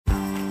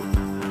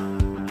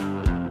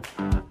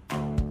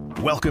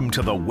Welcome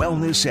to the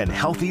Wellness and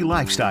Healthy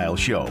Lifestyle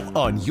Show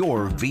on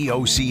your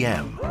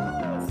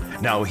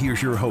VOCM. Now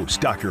here's your host,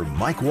 Dr.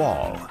 Mike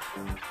Wall.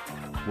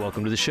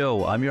 Welcome to the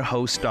show. I'm your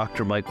host,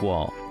 Dr. Mike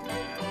Wall.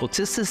 Well,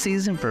 'tis the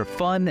season for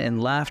fun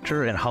and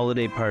laughter and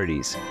holiday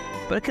parties,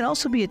 but it can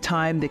also be a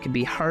time that can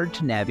be hard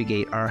to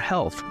navigate our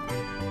health.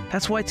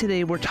 That's why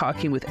today we're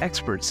talking with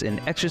experts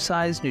in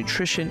exercise,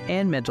 nutrition,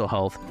 and mental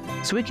health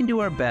so we can do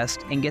our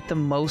best and get the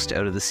most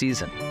out of the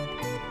season.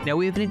 Now,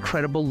 we have an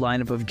incredible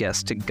lineup of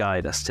guests to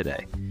guide us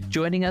today.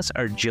 Joining us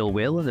are Jill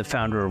Whalen, the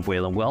founder of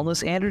Whalen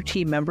Wellness, and her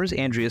team members,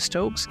 Andrea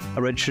Stokes,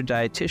 a registered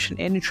dietitian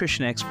and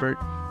nutrition expert,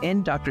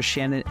 and Dr.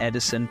 Shannon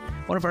Edison,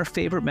 one of our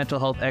favorite mental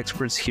health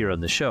experts here on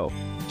the show.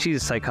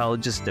 She's a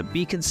psychologist at the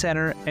Beacon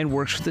Center and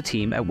works with the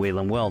team at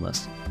Whalen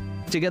Wellness.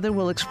 Together,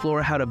 we'll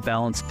explore how to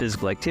balance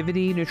physical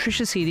activity,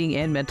 nutritious eating,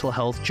 and mental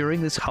health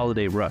during this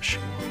holiday rush.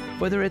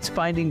 Whether it's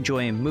finding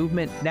joy in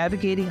movement,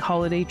 navigating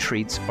holiday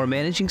treats, or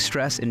managing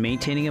stress and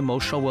maintaining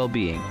emotional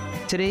well-being,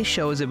 today's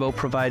show is about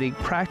providing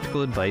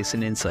practical advice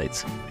and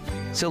insights.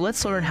 So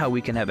let's learn how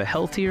we can have a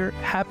healthier,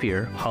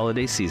 happier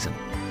holiday season.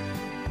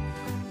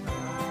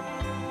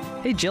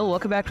 Hey Jill,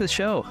 welcome back to the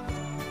show.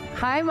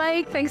 Hi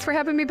Mike, thanks for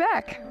having me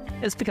back.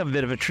 It's become a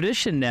bit of a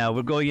tradition now.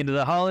 We're going into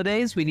the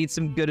holidays. We need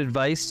some good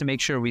advice to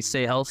make sure we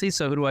stay healthy.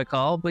 So who do I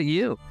call but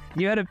you?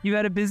 You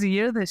had a busy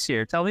year this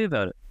year. Tell me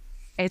about it.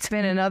 It's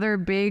been another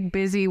big,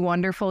 busy,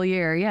 wonderful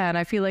year. Yeah, and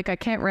I feel like I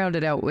can't round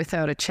it out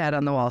without a Chat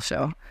on the Wall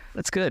show.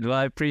 That's good. Well,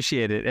 I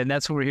appreciate it. And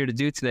that's what we're here to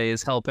do today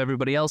is help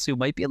everybody else who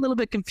might be a little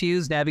bit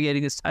confused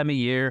navigating this time of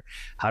year.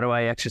 How do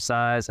I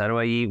exercise? How do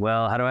I eat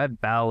well? How do I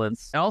have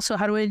balance? And also,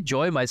 how do I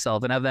enjoy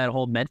myself and have that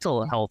whole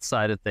mental health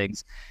side of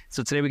things?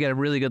 So today we got a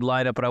really good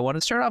lineup, but I want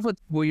to start off with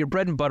where your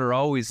bread and butter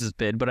always has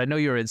been, but I know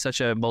you're in such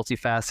a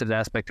multifaceted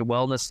aspect of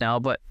wellness now,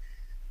 but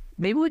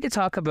maybe we could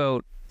talk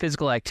about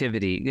physical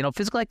activity. You know,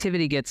 physical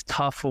activity gets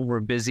tough when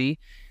we're busy.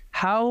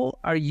 How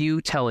are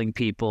you telling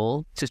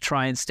people to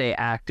try and stay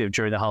active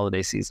during the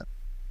holiday season?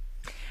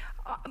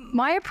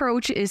 My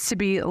approach is to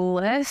be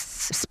less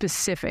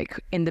specific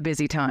in the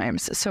busy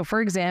times. So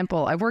for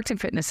example, I've worked in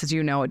fitness, as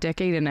you know, a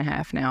decade and a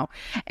half now,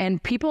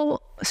 and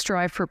people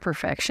strive for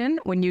perfection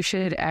when you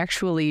should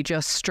actually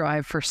just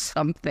strive for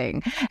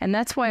something. And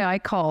that's why I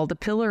call the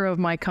pillar of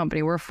my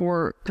company, we're a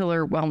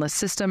 4-pillar wellness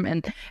system,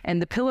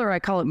 and the pillar, I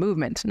call it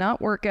movement,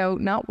 not workout,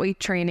 not weight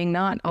training,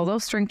 although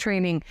strength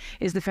training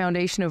is the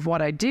foundation of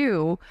what I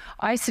do,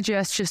 I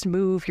suggest just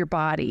move your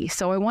body.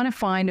 So I want to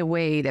find a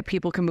way that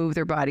people can move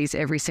their bodies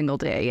every single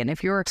day. And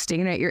if you're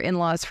staying at your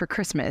in-laws for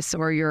Christmas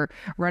or you're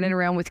running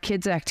around with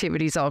kids'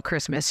 activities all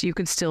Christmas, you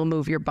can still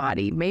move your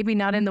body. Maybe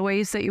not in the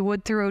ways that you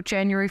would throughout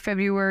January,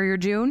 February, or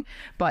June,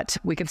 but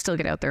we can still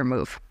get out there and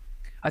move.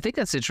 I think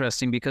that's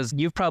interesting because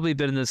you've probably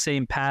been in the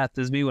same path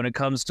as me when it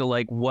comes to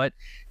like what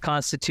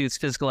constitutes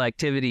physical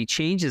activity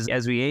changes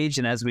as we age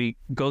and as we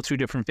go through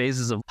different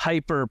phases of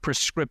hyper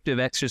prescriptive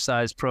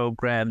exercise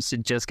programs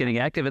and just getting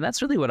active. And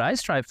that's really what I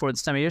strive for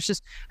this time of year. It's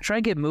just try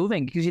and get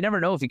moving because you never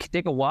know if you can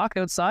take a walk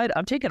outside.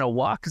 I'm taking a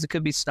walk because it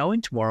could be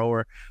snowing tomorrow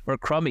or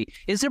crummy.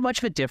 Is there much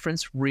of a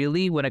difference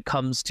really when it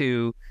comes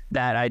to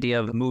that idea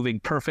of moving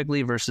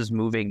perfectly versus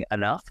moving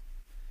enough?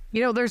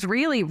 You know, there's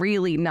really,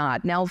 really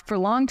not. Now, for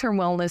long-term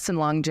wellness and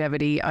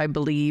longevity, I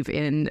believe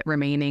in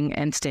remaining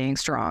and staying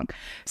strong.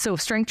 So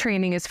strength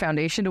training is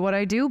foundation to what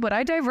I do, but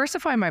I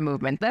diversify my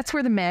movement. That's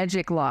where the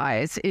magic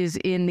lies, is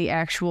in the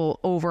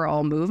actual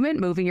overall movement,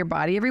 moving your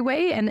body every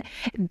way. And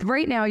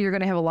right now, you're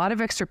going to have a lot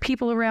of extra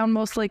people around,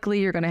 most likely.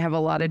 You're going to have a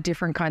lot of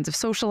different kinds of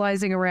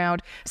socializing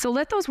around. So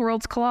let those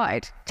worlds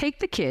collide. Take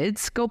the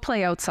kids, go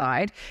play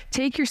outside.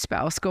 Take your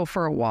spouse, go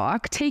for a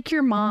walk. Take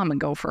your mom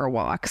and go for a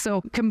walk.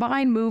 So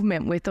combine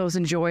movement with those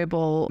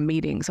enjoyable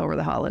meetings over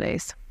the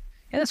holidays.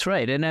 Yeah, that's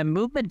right. And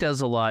movement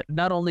does a lot.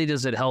 Not only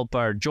does it help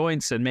our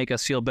joints and make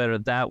us feel better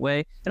that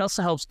way, it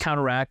also helps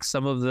counteract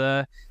some of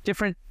the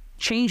different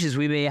changes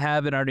we may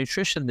have in our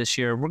nutrition this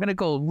year. We're going to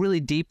go really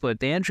deep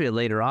with Andrea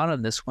later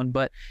on this one,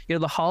 but you know,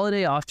 the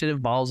holiday often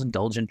involves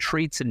indulgent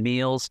treats and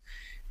meals.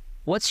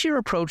 What's your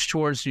approach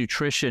towards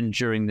nutrition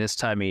during this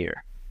time of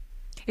year?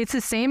 It's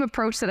the same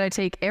approach that I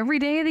take every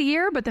day of the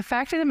year, but the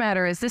fact of the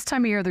matter is this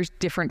time of year, there's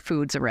different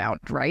foods around,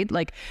 right?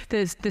 Like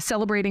the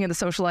celebrating and the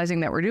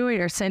socializing that we're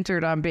doing are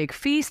centered on big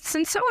feasts,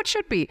 and so it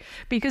should be,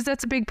 because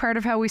that's a big part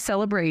of how we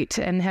celebrate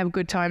and have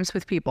good times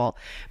with people.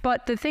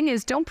 But the thing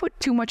is, don't put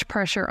too much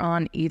pressure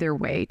on either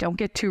way. Don't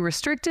get too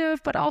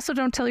restrictive, but also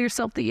don't tell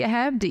yourself that you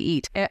have to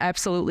eat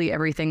absolutely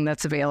everything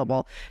that's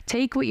available.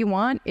 Take what you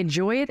want,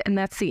 enjoy it, and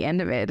that's the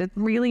end of it.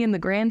 Really, in the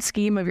grand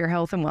scheme of your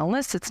health and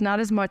wellness, it's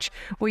not as much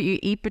what you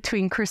eat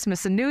between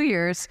Christmas and New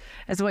Year's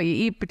as what you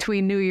eat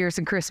between New Year's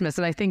and Christmas.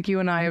 And I think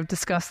you and I have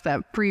discussed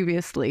that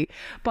previously.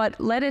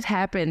 But let it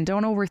happen.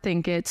 Don't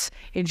overthink it.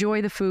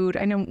 Enjoy the food.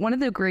 I know one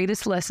of the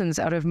greatest lessons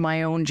out of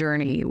my own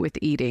journey with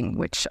eating,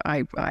 which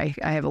I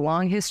have a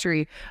long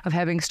history of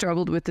having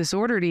struggled with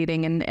disordered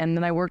eating. And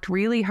then I worked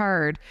really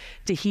hard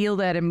to heal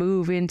that and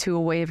move into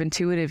a way of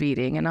intuitive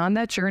eating. And on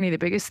that journey, the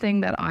biggest thing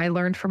that I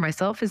learned for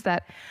myself is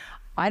that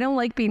I don't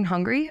like being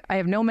hungry. I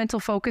have no mental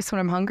focus when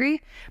I'm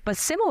hungry. But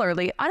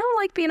similarly, I don't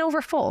like being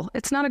overfull.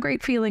 It's not a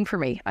great feeling for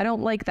me. I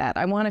don't like that.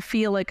 I want to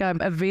feel like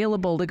I'm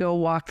available to go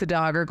walk the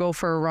dog or go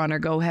for a run or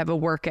go have a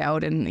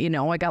workout. And,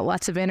 I got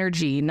lots of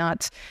energy,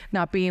 not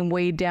being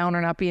weighed down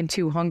or not being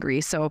too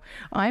hungry. So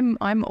I'm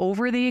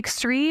over the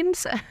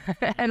extremes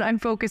and I'm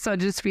focused on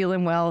just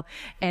feeling well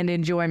and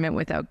enjoyment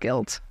without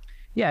guilt.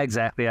 Yeah,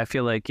 exactly. I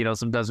feel like,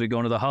 sometimes we go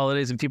into the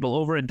holidays and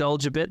people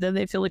overindulge a bit, then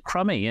they feel like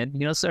crummy.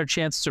 And, it's our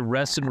chance to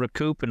rest and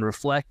recoup and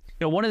reflect.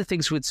 One of the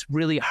things that's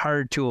really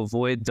hard to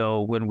avoid,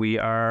 though, when we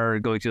are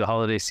going through the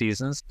holiday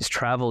seasons is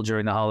travel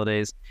during the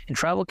holidays. And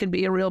travel can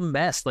be a real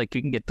mess. Like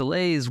you can get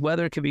delays,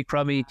 weather can be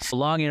crummy,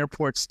 long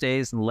airport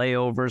stays and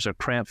layovers or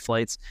cramped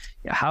flights.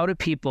 How do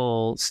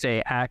people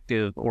stay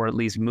active or at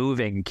least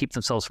moving and keep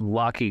themselves from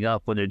locking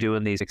up when they're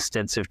doing these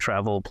extensive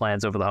travel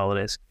plans over the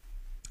holidays?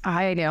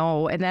 I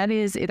know. And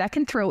that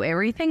can throw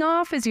everything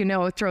off. As you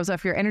know, it throws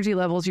off your energy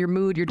levels, your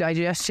mood, your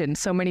digestion,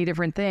 so many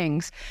different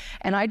things.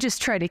 And I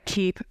just try to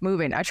keep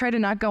moving. I try to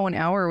not go an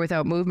hour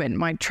without movement.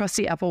 My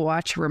trusty Apple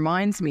Watch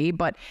reminds me,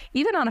 but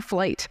even on a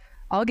flight,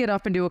 I'll get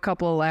up and do a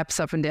couple of laps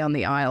up and down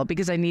the aisle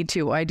because I need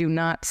to. I do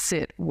not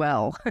sit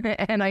well.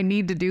 And I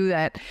need to do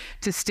that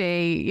to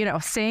stay,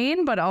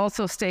 sane, but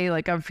also stay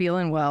like I'm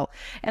feeling well.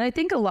 And I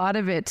think a lot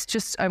of it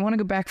I want to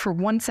go back for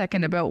 1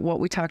 second about what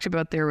we talked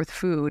about there with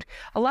food.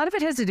 A lot of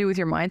it has to do with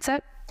your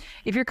mindset.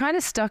 If you're kind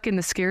of stuck in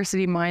the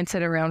scarcity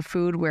mindset around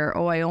food where,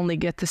 I only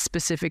get this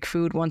specific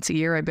food once a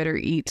year, I better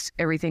eat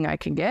everything I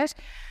can get.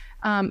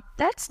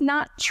 That's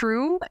not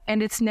true,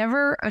 and it's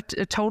never a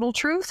total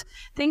truth.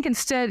 Think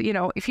instead,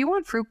 if you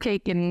want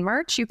fruitcake in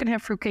March, you can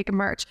have fruitcake in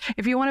March.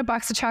 If you want a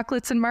box of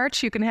chocolates in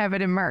March, you can have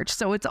it in March.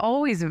 So it's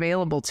always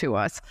available to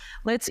us.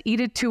 Let's eat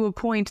it to a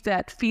point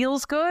that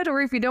feels good,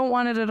 or if you don't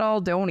want it at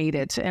all, don't eat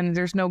it. And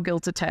there's no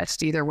guilt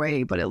attached either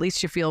way, but at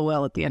least you feel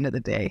well at the end of the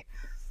day.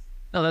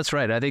 No, that's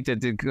right. I think that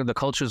the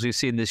cultures we've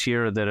seen this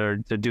year they're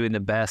doing the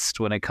best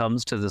when it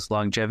comes to this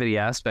longevity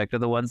aspect are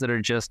the ones that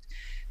are just,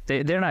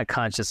 they're not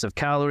conscious of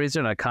calories.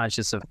 They're not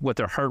conscious of what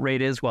their heart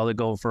rate is while they're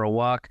going for a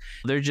walk.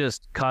 They're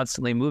just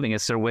constantly moving.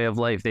 It's their way of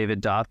life. They've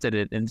adopted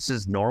it, and it's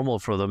just normal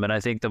for them. And I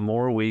think the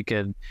more we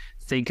can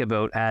think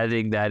about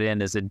adding that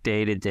in as a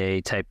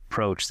day-to-day type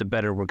approach, the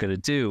better we're going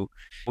to do.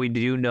 We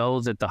do know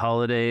that the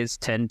holidays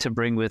tend to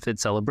bring with it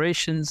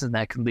celebrations, and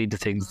that can lead to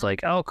things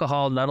like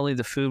alcohol, not only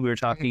the food we were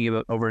talking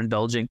about,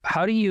 overindulging.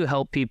 How do you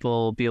help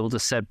people be able to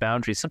set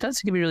boundaries? Sometimes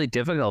it can be really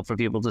difficult for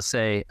people to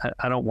say,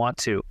 I don't want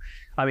to.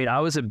 I mean, I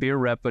was a beer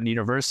rep in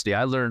university.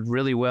 I learned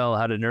really well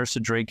how to nurse a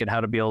drink and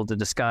how to be able to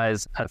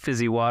disguise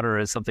fizzy water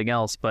as something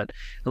else. But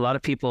a lot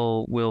of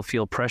people will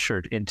feel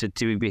pressured into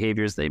doing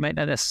behaviors they might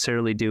not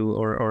necessarily do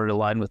or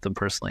align with them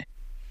personally.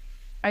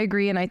 I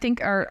agree. And I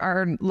think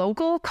our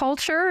local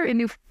culture in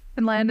Newfoundland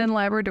and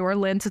Labrador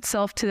lends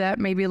itself to that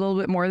maybe a little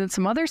bit more than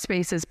some other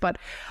spaces. But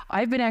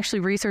I've been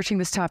actually researching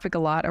this topic a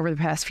lot over the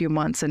past few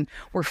months, and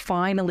we're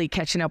finally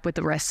catching up with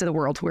the rest of the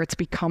world where it's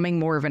becoming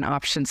more of an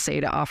option, say,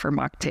 to offer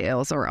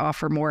mocktails or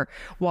offer more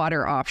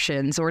water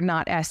options or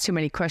not ask too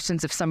many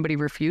questions if somebody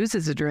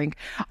refuses a drink.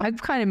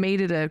 I've kind of made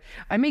it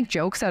I make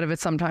jokes out of it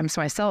sometimes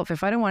myself.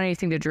 If I don't want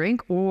anything to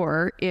drink,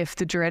 or if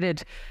the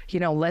dreaded,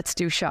 let's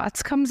do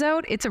shots comes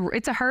out, it's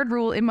a hard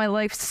rule in my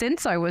life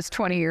since I was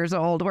 20 years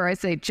old where I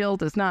say, Jill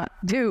does not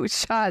do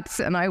shots,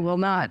 and I will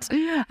not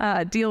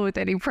deal with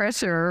any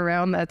pressure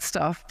around that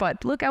stuff.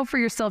 But look out for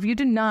yourself. You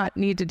do not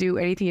need to do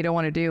anything you don't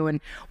want to do. And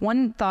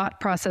one thought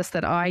process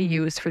that I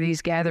use for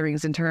these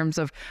gatherings in terms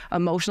of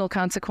emotional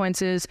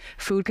consequences,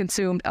 food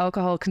consumed,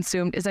 alcohol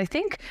consumed, is I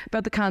think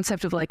about the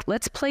concept of like,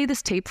 let's play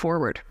this tape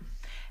forward.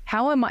 I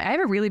have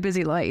a really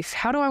busy life.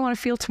 How do I want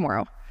to feel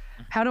tomorrow?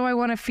 How do I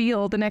want to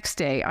feel the next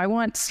day? I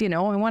want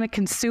to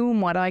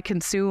consume what I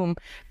consume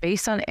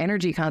based on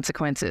energy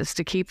consequences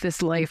to keep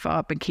this life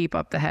up and keep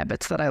up the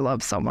habits that I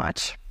love so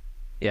much.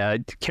 Yeah,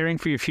 caring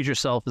for your future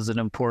self is an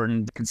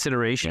important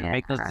consideration. Yeah.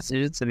 Make those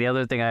decisions. And the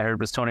other thing I heard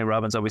was Tony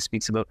Robbins always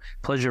speaks about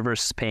pleasure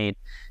versus pain.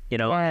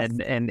 Yes.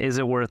 and is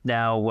it worth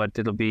now what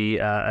it'll be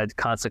a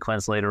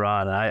consequence later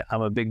on? And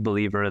I'm a big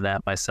believer in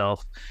that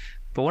myself.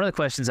 But one of the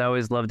questions I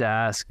always love to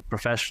ask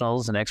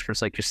professionals and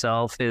experts like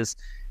yourself is,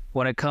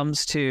 when it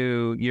comes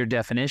to your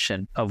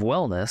definition of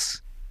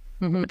wellness,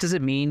 what does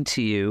it mean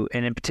to you?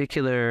 And in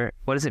particular,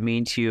 what does it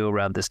mean to you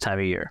around this time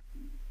of year?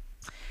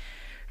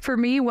 For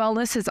me,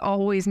 wellness has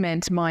always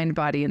meant mind,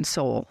 body, and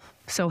soul.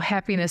 So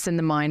happiness in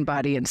the mind,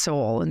 body, and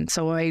soul. And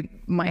so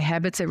my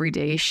habits every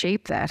day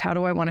shape that. How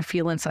do I want to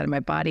feel inside of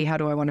my body? How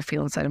do I want to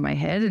feel inside of my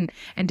head?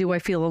 And do I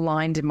feel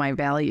aligned in my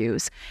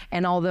values?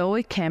 And although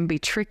it can be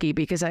tricky,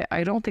 because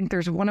I don't think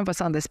there's one of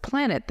us on this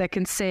planet that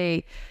can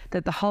say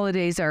that the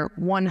holidays are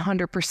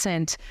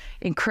 100%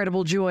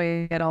 incredible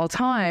joy at all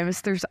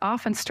times, there's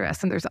often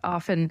stress and there's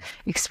often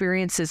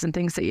experiences and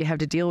things that you have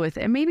to deal with,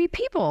 and maybe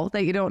people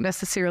that you don't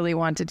necessarily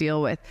want to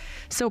deal with.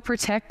 So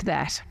protect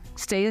that.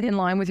 Stay in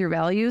line with your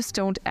values.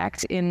 Don't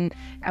act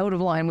out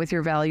of line with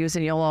your values,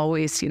 and you'll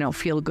always,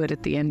 feel good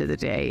at the end of the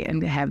day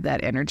and have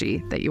that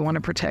energy that you want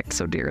to protect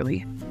so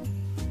dearly.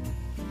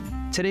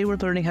 Today we're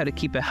learning how to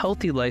keep a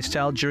healthy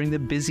lifestyle during the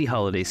busy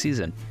holiday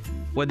season.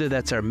 Whether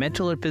that's our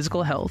mental or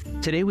physical health,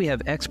 today we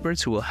have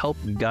experts who will help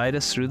guide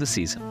us through the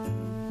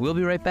season. We'll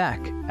be right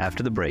back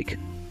after the break.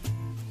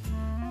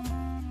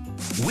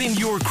 Win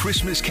your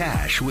Christmas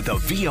cash with the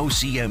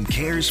VOCM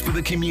Cares for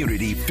the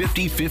Community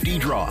 50/50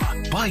 draw.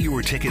 Buy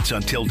your tickets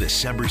until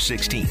December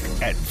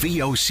 16th at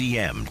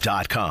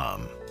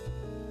VOCM.com.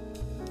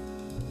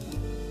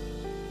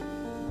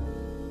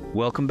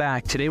 Welcome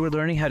back. Today we're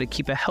learning how to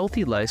keep a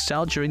healthy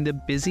lifestyle during the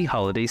busy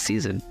holiday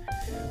season.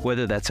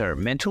 Whether that's our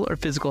mental or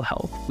physical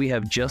health, we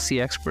have just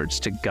the experts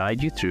to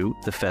guide you through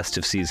the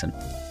festive season.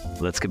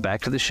 Let's get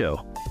back to the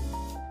show.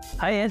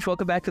 Hi, Ange.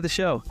 Welcome back to the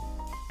show.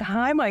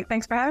 Hi, Mike.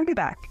 Thanks for having me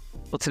back.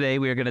 Well, today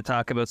we are going to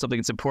talk about something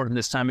that's important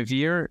this time of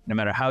year. No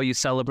matter how you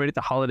celebrate it, the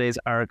holidays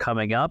are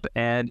coming up,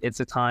 and it's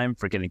a time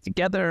for getting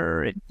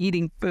together and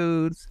eating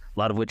foods, a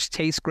lot of which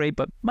taste great,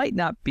 but might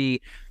not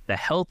be the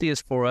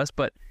healthiest for us.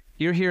 But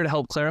you're here to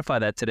help clarify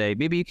that today.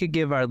 Maybe you could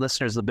give our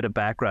listeners a bit of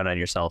background on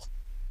yourself.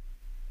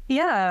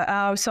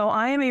 Yeah, so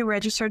I am a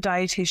registered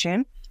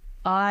dietitian.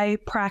 I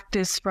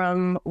practice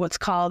from what's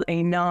called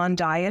a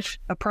non-diet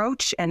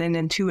approach and an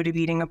intuitive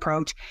eating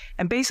approach.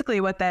 And basically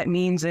what that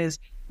means is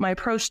my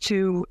approach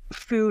to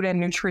food and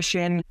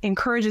nutrition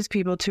encourages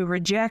people to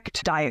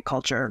reject diet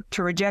culture,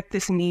 to reject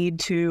this need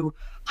to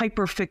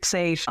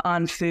hyperfixate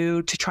on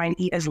food, to try and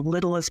eat as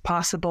little as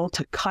possible,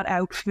 to cut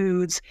out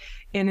foods,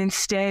 and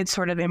instead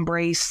sort of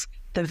embrace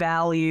the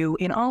value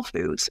in all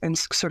foods and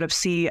sort of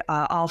see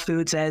all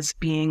foods as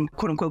being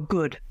quote unquote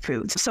good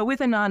foods. So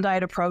with a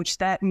non-diet approach,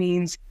 that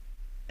means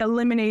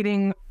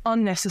eliminating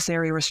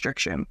unnecessary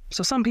restriction.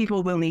 So some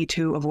people will need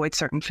to avoid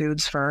certain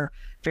foods for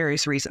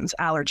various reasons,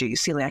 allergies,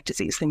 celiac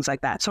disease, things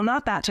like that. So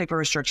not that type of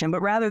restriction,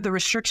 but rather the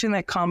restriction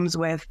that comes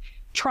with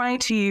trying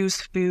to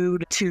use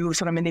food to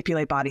sort of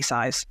manipulate body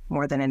size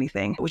more than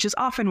anything, which is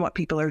often what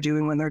people are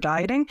doing when they're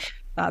dieting.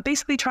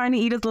 Basically trying to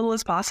eat as little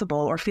as possible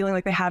or feeling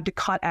like they have to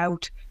cut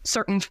out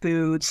certain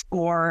foods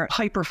or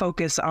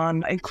hyper-focus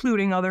on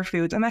including other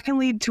foods. And that can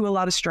lead to a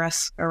lot of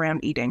stress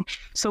around eating.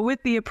 So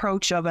with the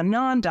approach of a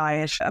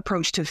non-diet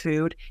approach to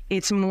food,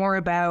 it's more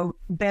about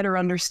better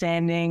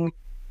understanding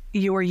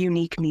your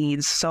unique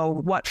needs. So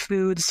what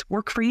foods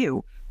work for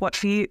you? What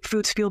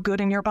foods feel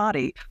good in your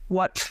body?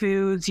 What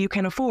foods you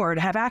can afford,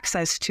 have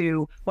access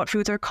to? What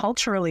foods are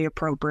culturally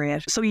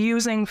appropriate? So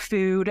using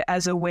food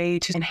as a way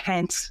to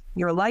enhance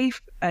your life,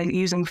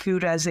 using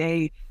food as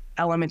a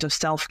element of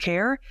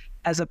self-care,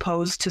 as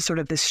opposed to sort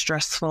of this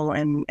stressful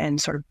and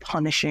sort of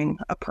punishing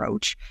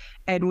approach.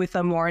 And with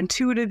a more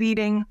intuitive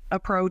eating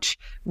approach,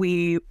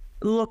 we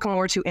look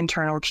more to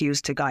internal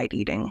cues to guide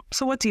eating.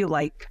 So what do you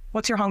like?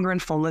 What's your hunger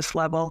and fullness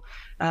level?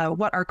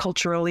 What are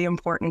culturally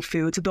important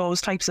foods?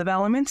 Those types of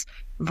elements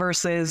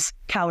versus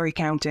calorie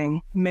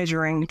counting,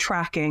 measuring,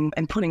 tracking,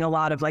 and putting a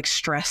lot of like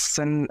stress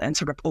and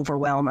sort of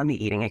overwhelm on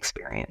the eating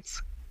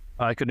experience.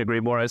 I couldn't agree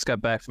more. I just got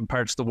back from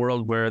parts of the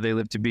world where they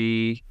live to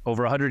be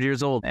over 100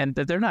 years old, and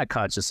that they're not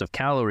conscious of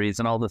calories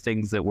and all the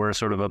things that we're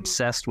sort of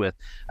obsessed with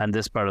on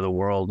this part of the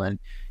world. And,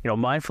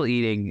 mindful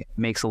eating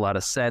makes a lot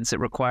of sense. It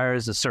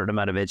requires a certain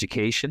amount of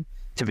education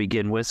to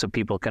begin with so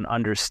people can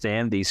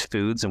understand these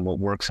foods and what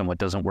works and what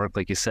doesn't work,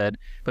 like you said.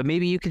 But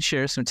maybe you can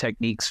share some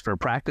techniques for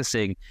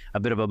practicing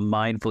a bit of a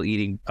mindful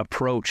eating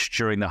approach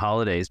during the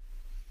holidays.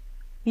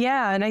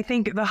 Yeah, and I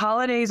think the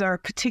holidays are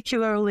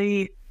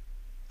particularly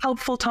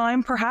helpful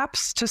time,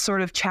 perhaps, to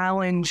sort of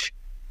challenge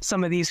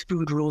some of these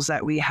food rules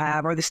that we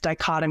have, or this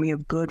dichotomy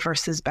of good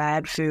versus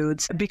bad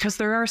foods, because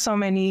there are so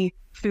many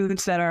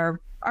foods that are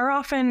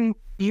often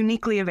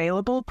uniquely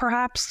available,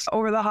 perhaps,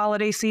 over the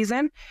holiday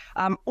season,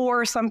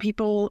 or some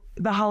people,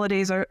 the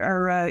holidays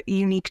are a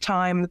unique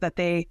time that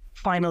they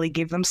finally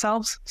give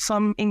themselves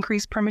some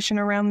increased permission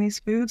around these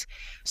foods.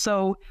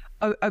 So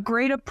a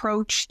great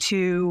approach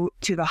to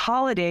the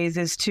holidays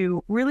is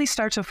to really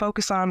start to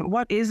focus on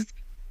what is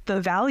the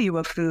value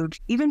of food,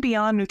 even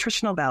beyond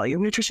nutritional value.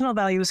 Nutritional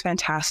value is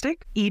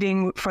fantastic.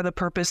 Eating for the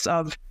purpose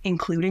of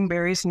including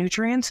various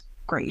nutrients,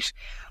 great.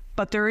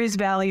 But there is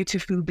value to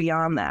food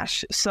beyond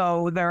that.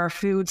 So there are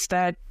foods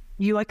that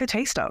you like the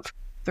taste of.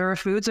 There are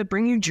foods that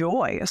bring you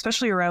joy,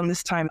 especially around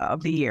this time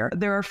of the year.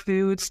 There are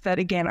foods that,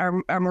 again,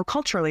 are more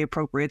culturally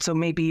appropriate, so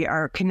maybe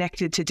are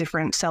connected to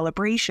different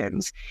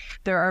celebrations.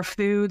 There are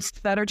foods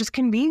that are just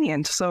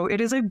convenient. So it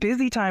is a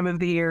busy time of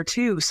the year,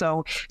 too.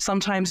 So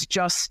sometimes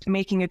just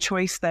making a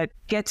choice that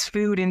gets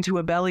food into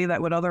a belly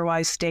that would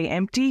otherwise stay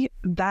empty,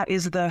 that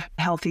is the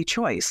healthy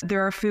choice.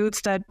 There are foods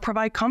that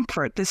provide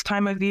comfort. This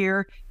time of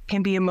year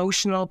can be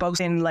emotional,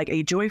 both in like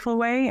a joyful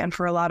way, and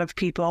for a lot of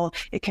people,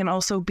 it can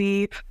also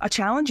be a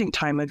challenging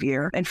time of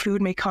year. And food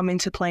may come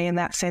into play in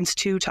that sense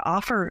too, to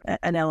offer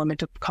an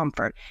element of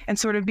comfort. And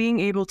sort of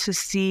being able to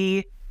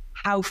see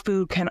how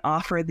food can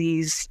offer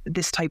this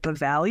type of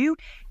value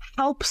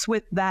helps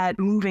with that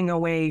moving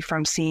away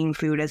from seeing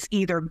food as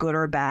either good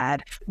or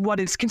bad. What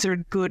is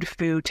considered good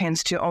food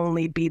tends to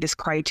only be this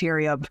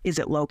criteria of, is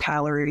it low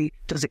calorie?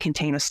 Does it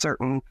contain a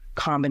certain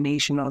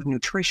combination of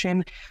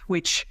nutrition?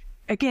 Which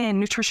again,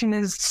 nutrition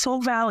is so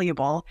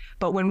valuable,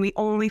 but when we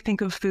only think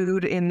of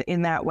food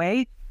in that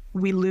way,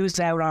 we lose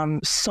out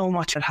on so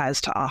much it has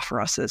to offer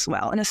us as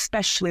well. And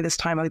especially this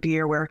time of the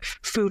year where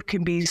food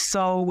can be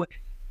so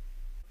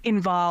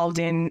involved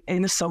in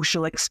the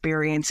social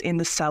experience, in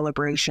the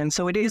celebration.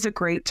 So it is a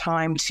great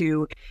time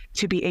to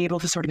be able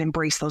to sort of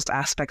embrace those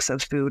aspects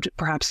of food,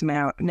 perhaps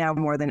now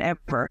more than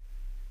ever.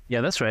 Yeah,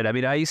 that's right. I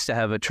mean, I used to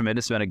have a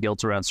tremendous amount of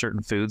guilt around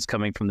certain foods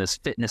coming from this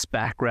fitness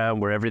background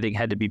where everything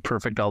had to be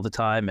perfect all the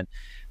time. And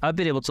I've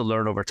been able to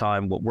learn over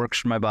time what works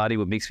for my body,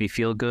 what makes me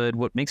feel good.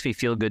 What makes me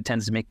feel good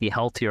tends to make me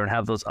healthier and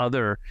have those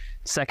other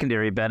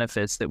secondary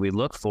benefits that we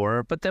look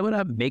for. But then when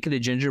I'm making a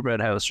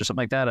gingerbread house or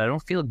something like that, I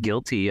don't feel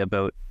guilty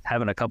about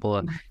having a couple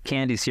of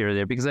candies here or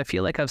there because I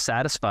feel like I've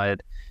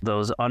satisfied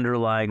those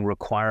underlying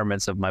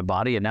requirements of my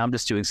body. And now I'm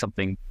just doing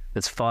something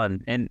that's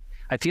fun. And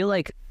I feel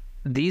like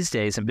these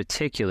days in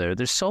particular,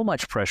 there's so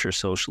much pressure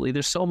socially.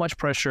 There's so much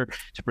pressure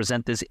to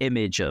present this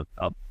image of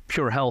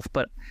pure health.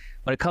 But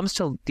when it comes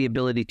to the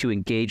ability to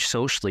engage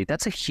socially,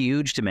 that's a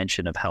huge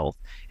dimension of health.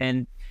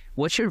 And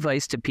what's your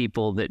advice to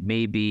people that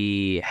may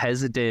be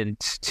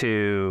hesitant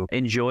to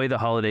enjoy the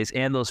holidays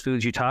and those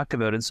foods you talked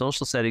about in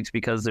social settings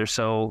because they're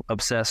so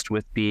obsessed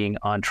with being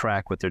on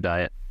track with their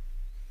diet?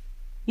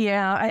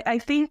 Yeah, I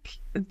think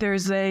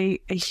there's a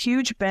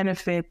huge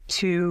benefit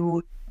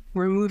to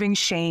removing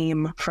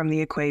shame from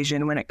the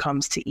equation when it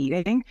comes to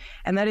eating.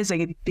 And that is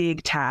a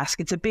big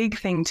task. It's a big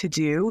thing to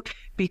do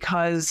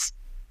because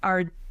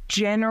our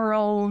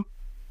general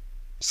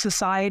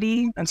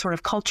society and sort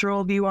of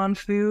cultural view on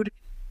food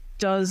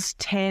does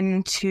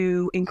tend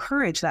to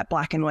encourage that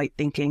black and white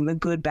thinking, the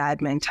good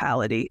bad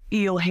mentality.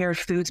 You'll hear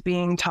foods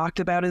being talked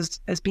about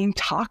as being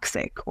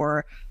toxic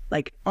or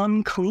like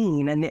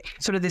unclean, and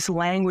sort of this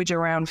language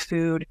around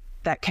food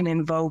that can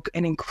invoke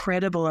an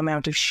incredible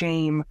amount of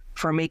shame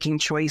for making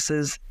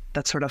choices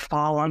that sort of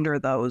fall under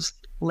those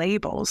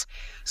labels.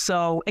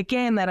 So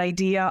again, that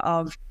idea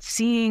of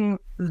seeing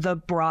the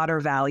broader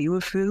value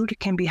of food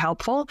can be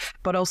helpful,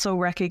 but also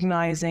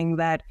recognizing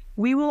that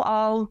we will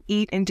all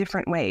eat in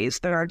different ways.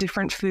 There are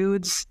different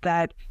foods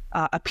that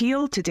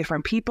appeal to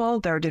different people.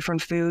 There are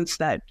different foods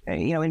that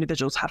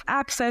individuals have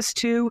access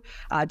to,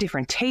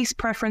 different taste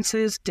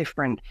preferences,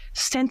 different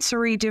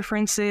sensory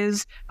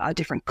differences,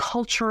 different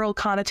cultural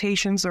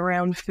connotations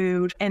around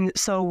food. And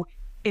so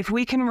if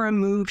we can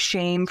remove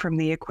shame from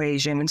the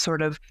equation and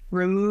sort of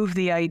remove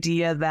the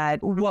idea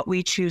that what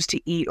we choose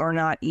to eat or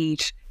not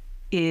eat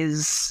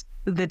is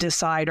the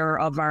decider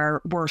of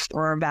our worth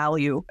or our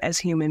value as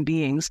human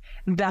beings,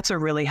 that's a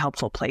really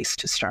helpful place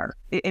to start.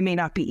 It may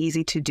not be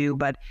easy to do,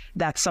 but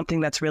that's something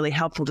that's really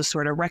helpful to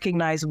sort of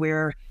recognize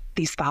where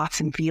these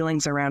thoughts and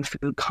feelings around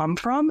food come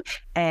from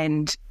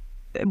and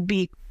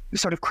be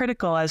sort of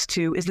critical as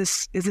to, is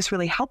this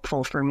really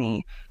helpful for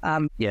me?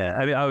 Yeah,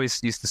 I mean, I always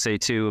used to say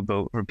too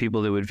about for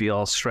people that would be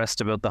all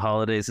stressed about the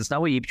holidays, it's not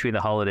what you eat between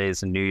the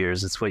holidays and New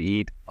Year's, it's what you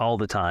eat all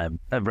the time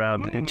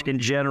around. In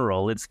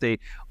general, it's the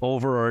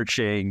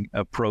overarching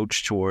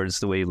approach towards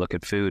the way you look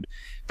at food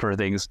for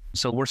things.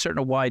 So we're starting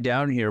to wind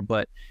down here,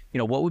 but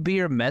what would be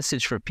your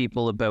message for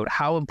people about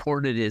how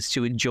important it is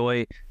to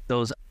enjoy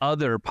those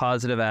other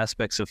positive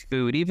aspects of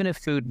food, even if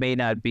food may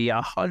not be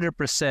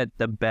 100%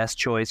 the best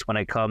choice when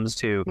it comes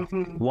to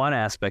one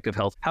aspect of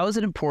health? How is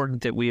it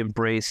important that we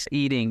embrace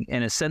eating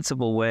in a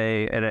sensible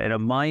way and in a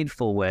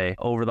mindful way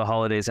over the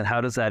holidays, and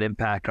how does that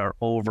impact our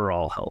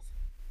overall health?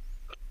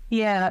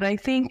 Yeah, and I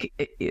think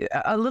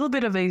a little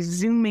bit of a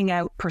zooming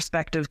out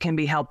perspective can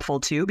be helpful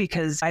too,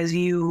 because as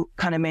you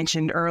kind of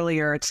mentioned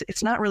earlier,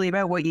 it's not really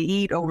about what you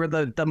eat over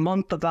the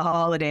month of the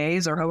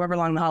holidays or however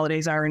long the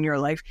holidays are in your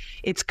life.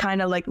 It's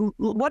kind of like,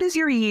 what is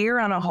your year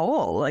on a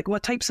whole? Like,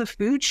 what types of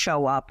food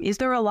show up? Is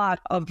there a lot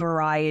of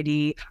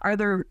variety? Are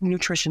there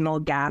nutritional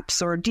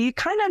gaps? Or do you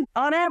kind of,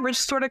 on average,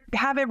 sort of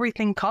have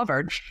everything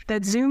covered?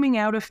 That zooming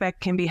out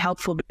effect can be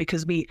helpful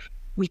because we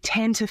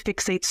tend to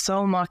fixate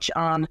so much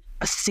on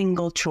a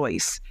single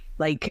choice.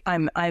 Like,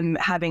 I'm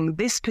having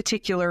this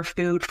particular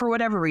food for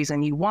whatever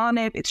reason. You want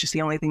it. It's just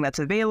the only thing that's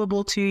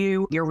available to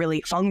you. You're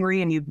really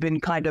hungry and you've been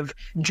kind of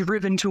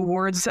driven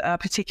towards a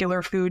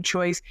particular food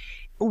choice.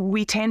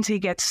 We tend to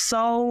get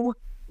so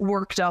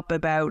worked up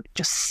about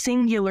just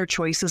singular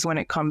choices when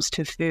it comes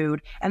to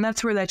food. And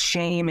that's where that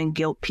shame and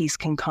guilt piece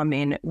can come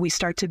in. We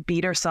start to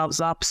beat ourselves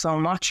up so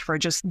much for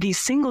just these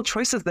single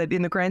choices that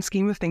in the grand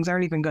scheme of things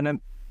aren't even going to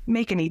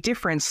make any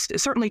difference,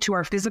 certainly to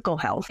our physical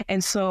health.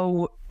 And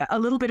so a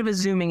little bit of a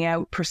zooming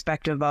out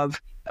perspective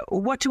of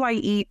what do I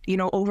eat,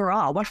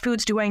 overall? What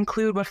foods do I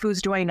include? What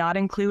foods do I not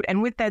include?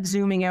 And with that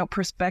zooming out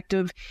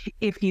perspective,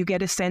 if you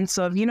get a sense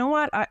of,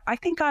 I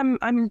think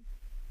I'm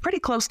pretty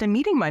close to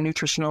meeting my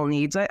nutritional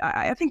needs.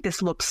 I think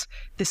this looks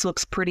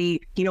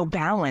pretty,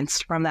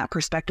 balanced from that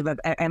perspective of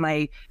am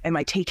I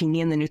taking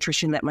in the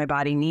nutrition that my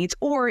body needs?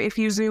 Or if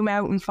you zoom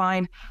out and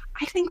find,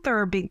 I think there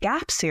are big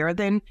gaps here,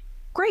 then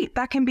great.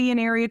 That can be an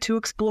area to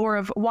explore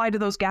of why do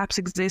those gaps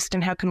exist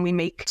and how can we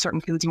make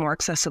certain foods more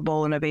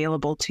accessible and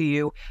available to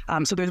you.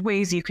 So there's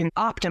ways you can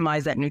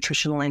optimize that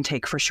nutritional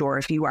intake for sure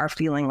if you are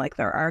feeling like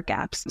there are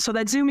gaps. So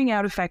that zooming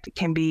out effect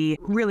can be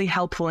really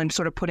helpful in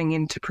sort of putting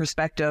into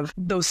perspective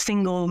those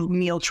single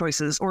meal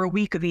choices, or a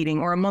week of eating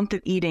or a month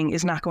of eating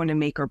is not going to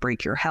make or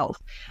break your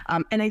health.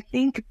 And I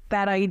think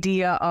that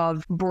idea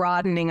of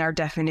broadening our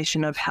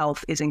definition of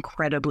health is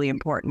incredibly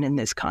important in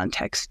this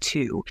context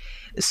too.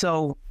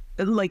 So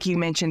like you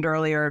mentioned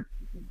earlier,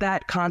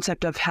 that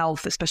concept of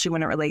health, especially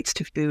when it relates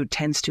to food,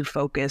 tends to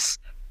focus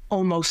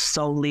almost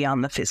solely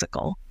on the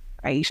physical,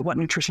 right? What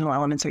nutritional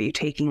elements are you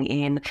taking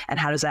in and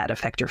how does that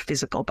affect your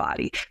physical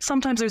body?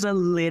 Sometimes there's a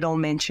little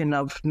mention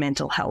of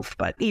mental health,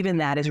 but even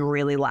that is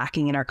really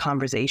lacking in our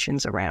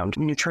conversations around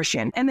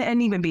nutrition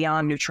and even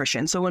beyond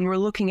nutrition. So when we're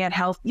looking at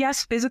health,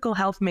 yes, physical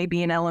health may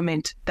be an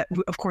element that,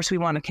 of course, we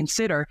want to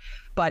consider,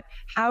 but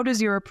how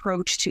does your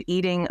approach to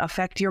eating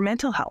affect your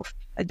mental health?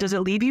 Does it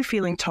leave you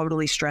feeling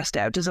totally stressed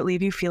out? Does it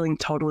leave you feeling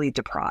totally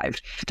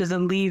deprived? Does it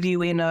leave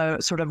you in a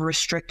sort of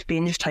restrict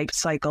binge type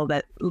cycle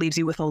that leaves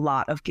you with a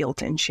lot of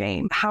guilt and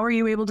shame? How are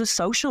you able to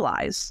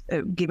socialize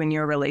given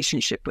your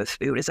relationship with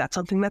food? Is that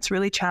something that's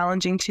really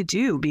challenging to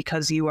do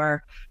because you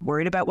are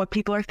worried about what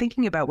people are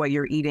thinking about what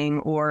you're eating,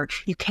 or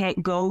you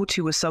can't go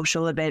to a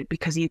social event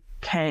because you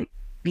can't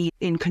be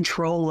in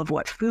control of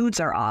what foods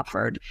are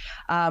offered?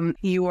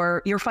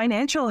 Your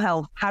financial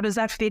health, how does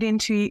that fit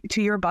into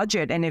your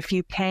budget? And if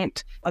you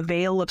can't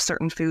avail of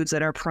certain foods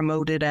that are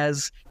promoted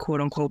as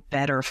quote unquote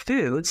better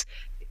foods,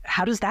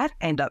 how does that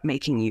end up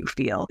making you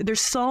feel?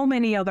 There's so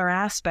many other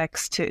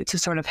aspects to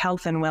sort of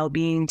health and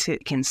well-being to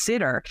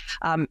consider.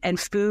 And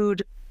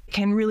food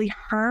can really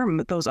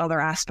harm those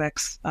other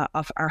aspects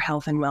of our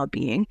health and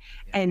well-being.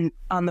 And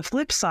on the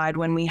flip side,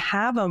 when we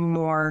have a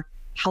more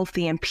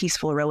healthy and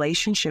peaceful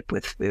relationship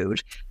with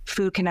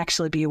food can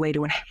actually be a way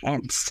to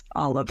enhance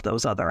all of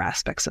those other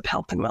aspects of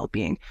health and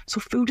well-being. So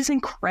food is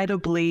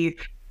incredibly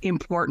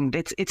important.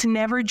 It's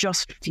never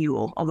just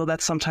fuel, although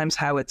that's sometimes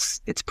how it's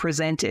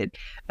presented.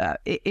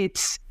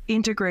 It's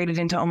integrated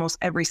into almost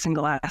every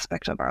single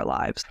aspect of our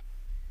lives.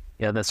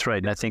 Yeah, that's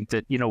right. And I think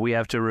that, we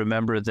have to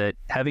remember that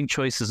having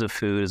choices of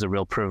food is a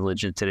real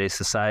privilege in today's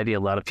society. A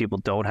lot of people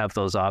don't have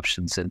those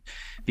options, and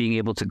being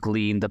able to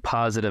glean the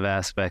positive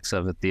aspects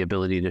of it, the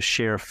ability to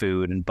share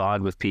food and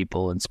bond with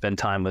people and spend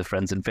time with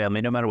friends and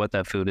family, no matter what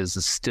that food is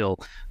still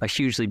a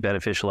hugely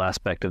beneficial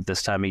aspect of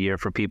this time of year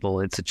for people.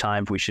 It's a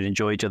time we should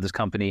enjoy each other's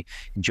company,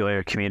 enjoy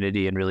our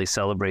community, and really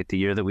celebrate the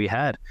year that we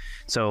had.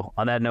 So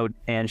on that note,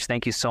 Ange,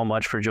 thank you so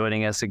much for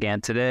joining us again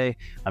today.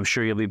 I'm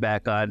sure you'll be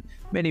back on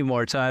many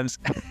more times.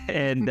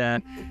 And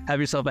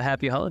have yourself a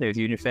happy holiday with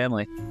you and your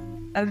family.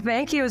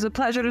 Thank you. It was a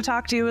pleasure to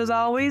talk to you as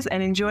always,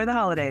 and enjoy the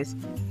holidays.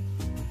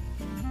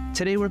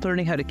 Today we're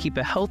learning how to keep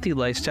a healthy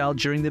lifestyle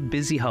during the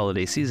busy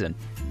holiday season.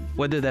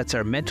 Whether that's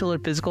our mental or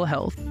physical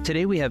health,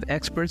 today we have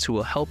experts who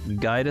will help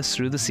guide us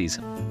through the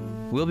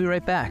season. We'll be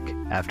right back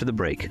after the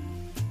break.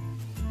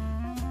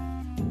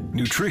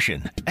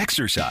 Nutrition,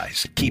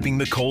 exercise, keeping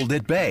the cold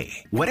at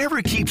bay.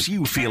 Whatever keeps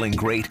you feeling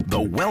great, the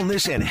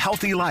Wellness and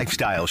Healthy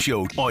Lifestyle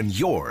Show on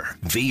your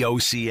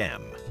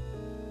VOCM.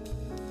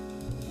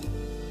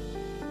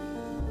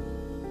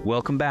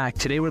 Welcome back.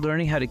 Today we're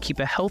learning how to keep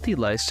a healthy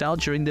lifestyle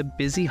during the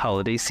busy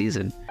holiday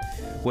season.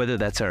 Whether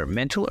that's our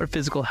mental or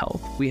physical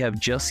health, we have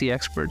just the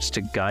experts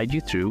to guide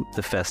you through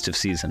the festive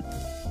season.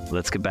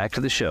 Let's get back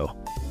to the show.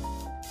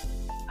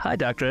 Hi,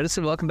 Dr.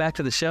 Edison. Welcome back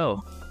to the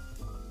show.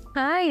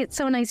 Hi, it's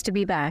so nice to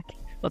be back.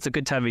 Well, it's a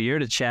good time of year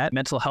to chat.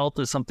 Mental health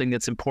is something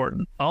that's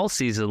important all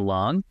season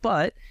long,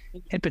 but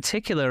in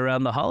particular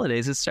around the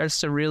holidays, it starts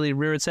to really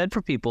rear its head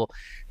for people.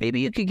 Maybe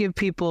you could give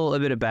people a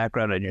bit of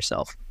background on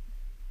yourself.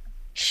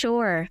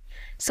 Sure.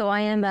 So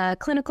I am a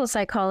clinical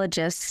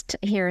psychologist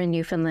here in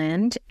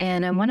Newfoundland,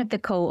 and I'm one of the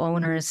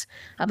co-owners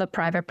of a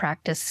private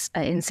practice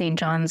in St.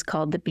 John's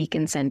called the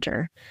Beacon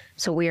Center.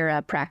 So we're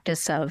a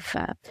practice of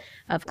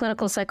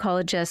clinical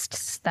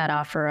psychologists that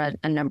offer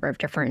a number of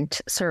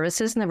different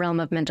services in the realm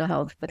of mental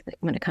health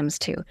when it comes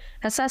to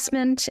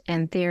assessment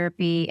and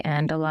therapy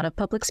and a lot of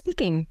public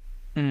speaking.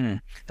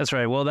 That's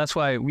right. Well, that's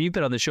why you've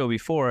been on the show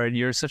before, and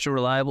you're such a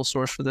reliable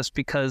source for this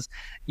because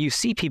you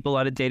see people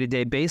on a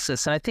day-to-day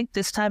basis. And I think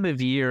this time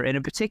of year, and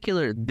in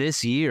particular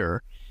this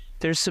year,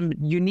 there's some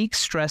unique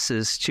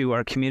stresses to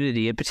our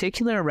community, in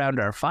particular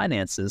around our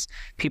finances.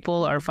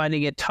 People are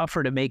finding it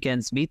tougher to make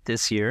ends meet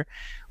this year.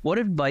 What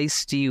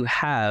advice do you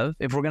have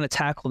if we're going to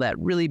tackle that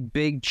really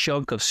big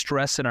chunk of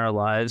stress in our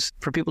lives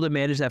for people to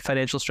manage that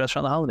financial stress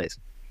around the holidays?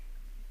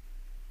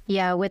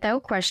 Yeah,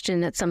 without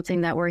question, it's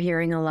something that we're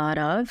hearing a lot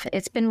of.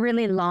 It's been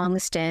really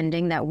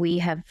long-standing that we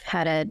have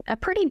had a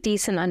pretty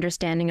decent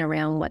understanding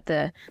around what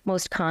the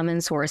most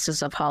common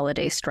sources of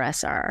holiday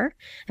stress are.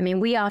 I mean,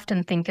 we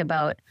often think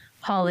about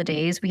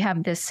holidays. We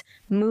have this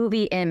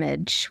movie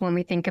image when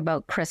we think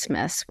about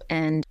Christmas,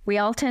 and we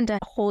all tend to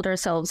hold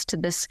ourselves to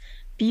this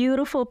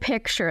beautiful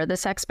picture,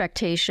 this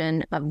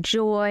expectation of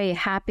joy,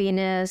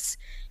 happiness,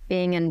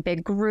 being in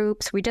big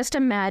groups. We just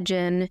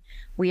imagine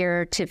we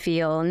are to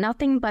feel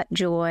nothing but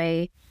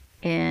joy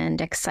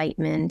and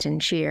excitement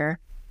and cheer.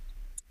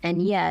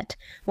 And yet,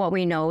 what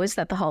we know is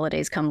that the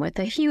holidays come with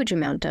a huge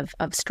amount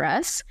of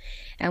stress.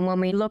 And when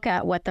we look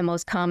at what the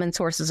most common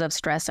sources of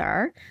stress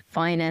are,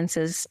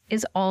 finances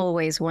is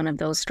always one of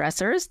those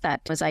stressors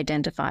that was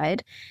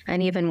identified,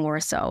 and even more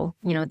so,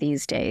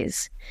 these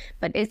days.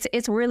 But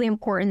it's really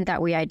important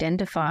that we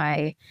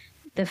identify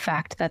the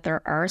fact that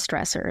there are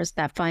stressors,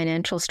 that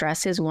financial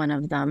stress is one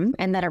of them,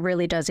 and that it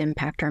really does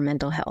impact our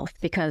mental health,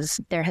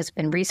 because there has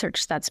been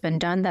research that's been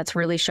done that's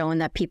really shown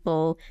that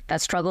people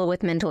that struggle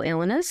with mental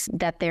illness,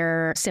 that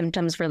their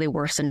symptoms really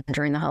worsen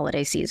during the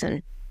holiday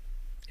season.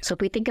 So if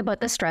we think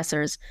about the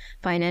stressors,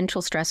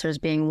 financial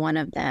stressors being one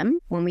of them,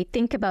 when we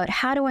think about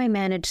how do I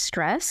manage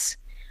stress,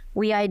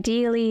 we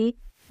ideally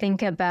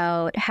think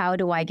about how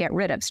do I get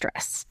rid of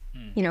stress.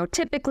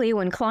 Typically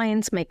when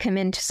clients may come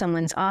into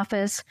someone's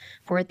office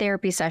for a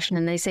therapy session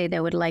and they say they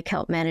would like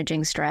help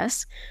managing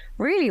stress,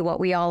 really what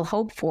we all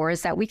hope for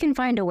is that we can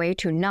find a way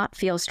to not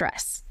feel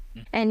stress.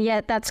 And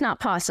yet that's not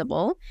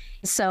possible.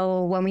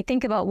 So when we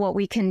think about what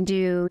we can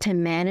do to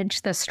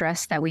manage the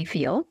stress that we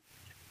feel,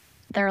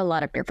 there are a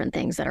lot of different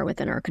things that are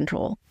within our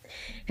control.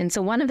 And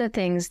so one of the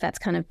things that's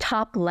kind of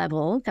top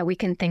level that we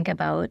can think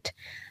about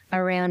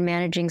around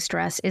managing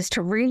stress is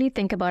to really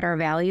think about our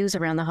values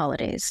around the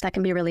holidays. That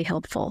can be really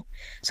helpful.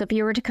 So if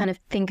you were to kind of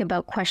think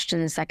about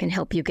questions that can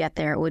help you get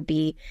there, it would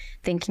be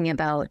thinking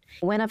about,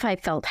 when have I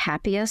felt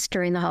happiest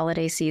during the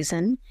holiday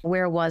season?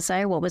 Where was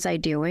I? What was I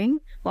doing?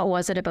 What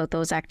was it about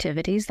those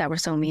activities that were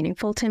so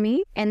meaningful to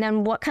me? And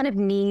then what kind of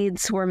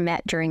needs were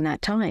met during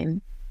that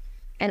time?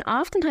 And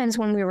oftentimes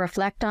when we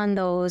reflect on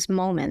those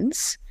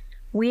moments,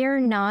 we're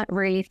not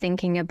really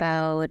thinking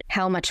about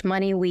how much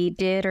money we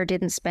did or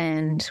didn't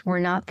spend. We're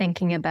not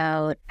thinking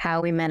about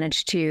how we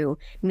managed to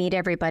meet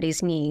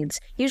everybody's needs.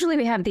 Usually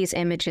we have these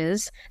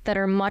images that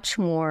are much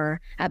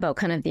more about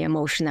kind of the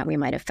emotion that we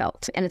might have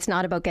felt. And it's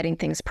not about getting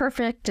things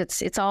perfect.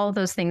 It's all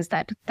those things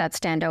that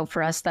stand out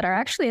for us that are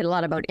actually a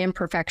lot about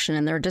imperfection.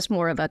 And they're just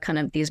more of a kind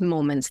of these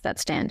moments that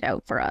stand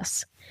out for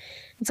us.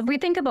 And so if we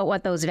think about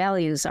what those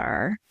values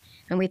are,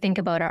 and we think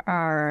about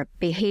our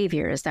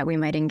behaviors that we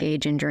might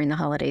engage in during the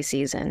holiday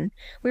season,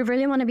 we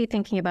really want to be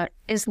thinking about,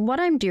 is what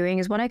I'm doing,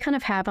 is what I kind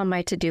of have on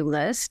my to-do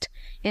list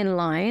in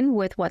line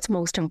with what's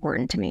most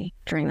important to me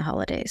during the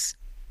holidays?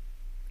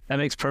 That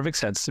makes perfect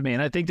sense to me.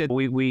 And I think that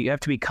we have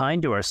to be kind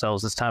to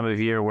ourselves this time of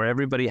year, where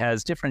everybody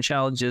has different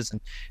challenges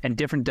and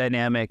different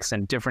dynamics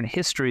and different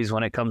histories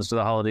when it comes to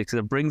the holidays, because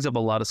it brings up a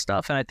lot of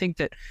stuff. And I think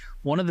that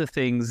one of the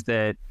things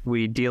that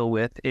we deal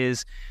with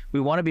is we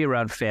want to be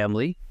around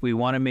family. We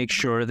want to make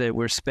sure that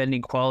we're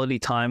spending quality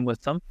time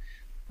with them.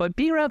 But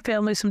being around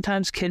family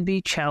sometimes can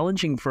be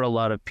challenging for a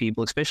lot of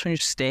people, especially when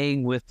you're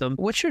staying with them.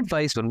 What's your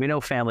advice when we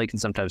know family can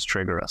sometimes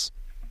trigger us?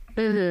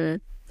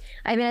 Mm-hmm.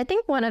 I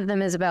think one of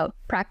them is about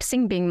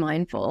practicing being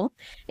mindful.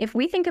 If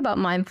we think about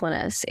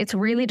mindfulness, it's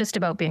really just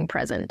about being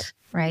present,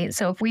 right?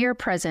 So if we are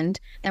present,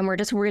 then we're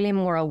just really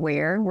more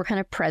aware. We're kind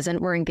of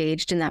present. We're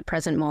engaged in that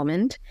present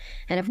moment.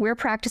 And if we're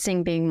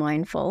practicing being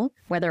mindful,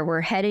 whether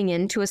we're heading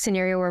into a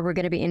scenario where we're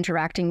going to be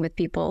interacting with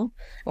people,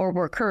 or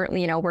we're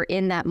currently, we're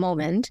in that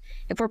moment,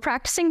 if we're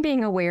practicing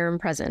being aware and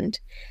present,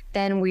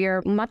 then we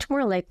are much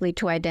more likely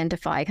to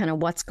identify kind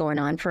of what's going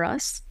on for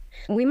us.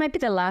 We might be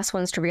the last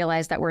ones to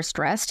realize that we're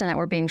stressed and that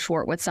we're being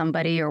short with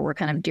somebody, or we're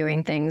kind of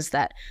doing things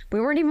that we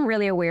weren't even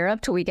really aware of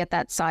till we get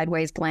that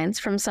sideways glance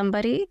from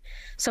somebody.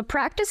 So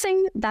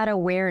practicing that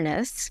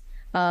awareness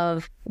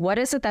of what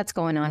is it that's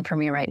going on for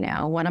me right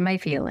now? What am I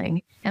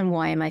feeling? And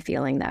why am I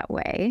feeling that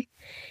way?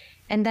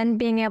 And then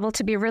being able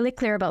to be really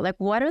clear about, like,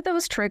 what are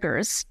those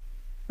triggers?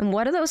 And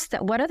what are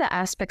the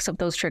aspects of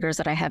those triggers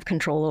that I have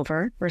control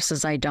over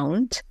versus I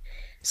don't?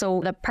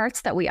 So the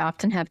parts that we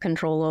often have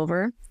control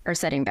over are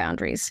setting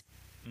boundaries,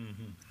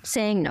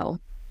 saying no.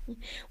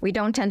 We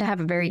don't tend to have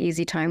a very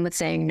easy time with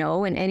saying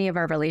no in any of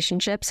our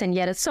relationships. And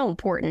yet it's so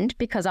important,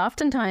 because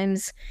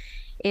oftentimes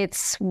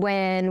it's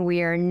when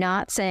we are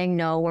not saying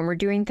no, when we're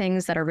doing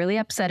things that are really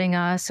upsetting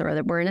us, or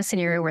that we're in a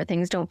scenario where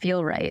things don't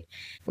feel right.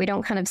 We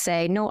don't kind of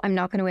say, no, I'm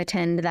not going to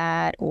attend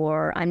that,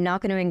 or I'm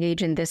not going to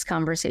engage in this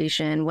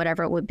conversation,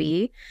 whatever it would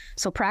be.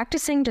 So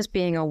practicing just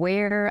being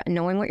aware,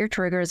 knowing what your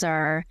triggers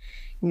are,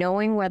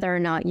 knowing whether or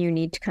not you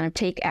need to kind of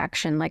take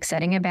action, like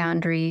setting a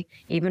boundary,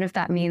 even if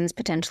that means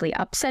potentially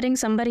upsetting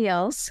somebody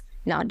else,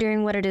 not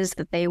doing what it is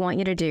that they want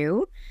you to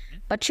do,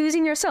 but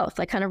choosing yourself,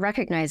 like kind of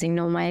recognizing,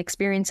 no, my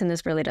experience in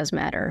this really does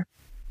matter.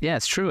 Yeah,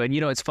 it's true. And,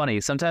 it's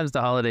funny. Sometimes the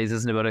holidays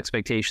isn't about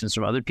expectations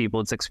from other people.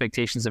 It's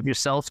expectations of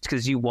yourself,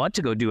 because you want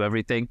to go do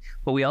everything.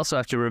 But we also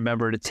have to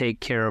remember to take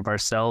care of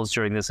ourselves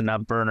during this and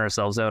not burn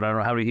ourselves out. I don't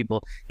know how many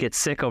people get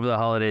sick over the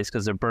holidays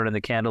because they're burning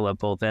the candle at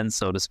both ends,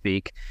 so to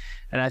speak.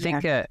 And I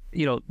think,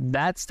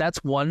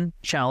 that's one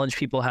challenge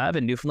people have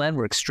in Newfoundland.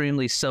 We're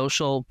extremely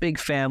social, big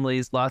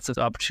families, lots of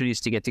opportunities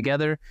to get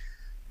together.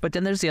 But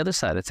then there's the other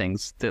side of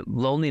things, that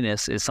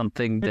loneliness is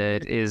something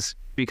that is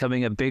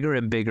becoming a bigger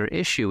and bigger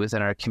issue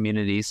within our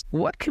communities.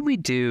 What can we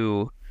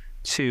do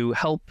to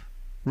help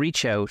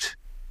reach out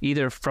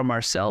either from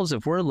ourselves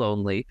if we're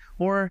lonely,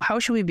 or how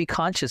should we be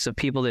conscious of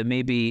people that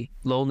may be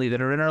lonely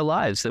that are in our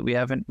lives that we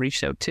haven't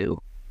reached out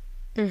to?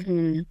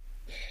 Mm-hmm.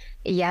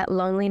 Yeah,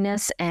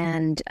 loneliness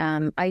and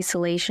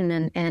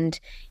isolation and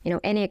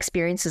any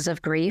experiences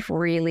of grief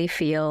really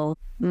feel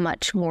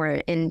much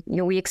more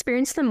we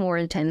experience them more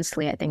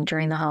intensely, I think,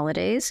 during the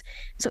holidays.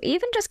 So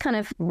even just kind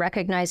of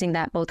recognizing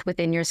that both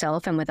within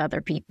yourself and with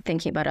other people,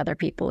 thinking about other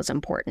people is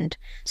important.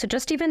 So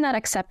just even that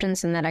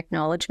acceptance and that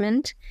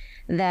acknowledgement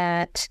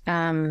that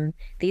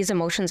these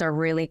emotions are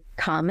really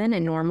common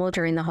and normal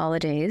during the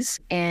holidays.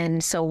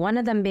 And so one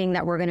of them being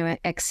that we're going to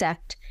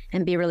accept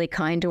and be really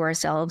kind to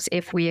ourselves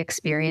if we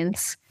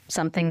experience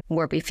something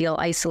where we feel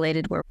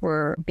isolated, where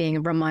we're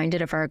being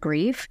reminded of our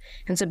grief.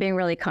 And so being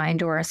really kind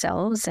to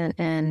ourselves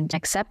and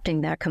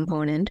accepting that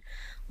component,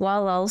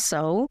 while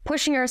also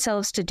pushing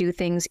ourselves to do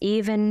things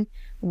even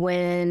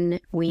when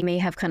we may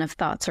have kind of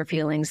thoughts or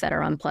feelings that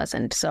are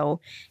unpleasant. So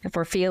if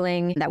we're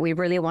feeling that we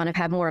really want to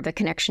have more of a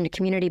connection to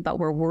community, but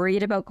we're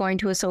worried about going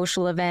to a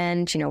social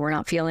event, we're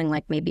not feeling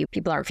like maybe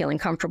people aren't feeling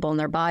comfortable in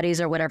their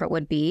bodies or whatever it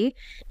would be,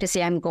 to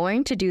say, I'm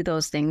going to do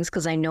those things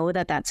because I know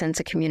that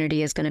sense of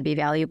community is going to be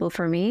valuable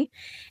for me.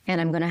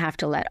 And I'm going to have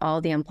to let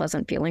all the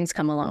unpleasant feelings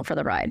come along for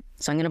the ride.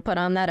 So I'm going to put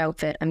on that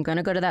outfit. I'm going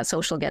to go to that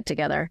social get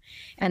together.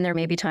 And there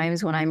may be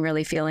times when I'm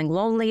really feeling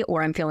lonely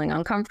or I'm feeling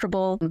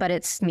uncomfortable, but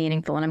it's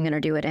meaningful and I'm going to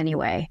do it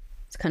anyway.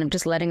 It's kind of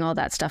just letting all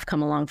that stuff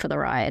come along for the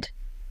ride.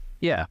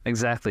 Yeah,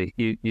 exactly.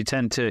 You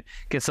tend to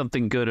get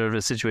something good out of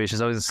a situation.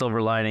 There's always a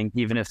silver lining,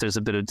 even if there's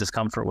a bit of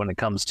discomfort when it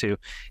comes to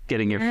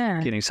getting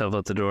yourself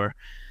out the door.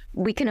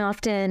 We can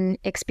often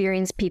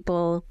experience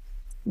people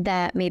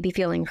that may be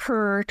feeling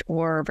hurt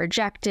or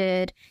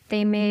rejected.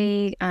 They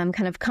may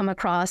kind of come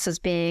across as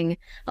being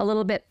a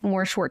little bit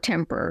more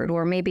short-tempered,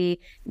 or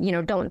maybe,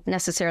 don't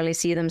necessarily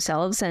see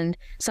themselves. And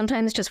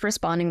sometimes just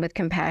responding with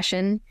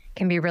compassion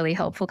can be really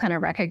helpful, kind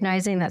of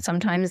recognizing that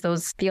sometimes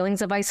those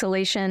feelings of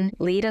isolation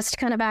lead us to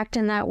kind of act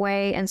in that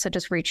way. And so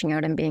just reaching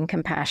out and being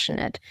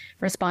compassionate,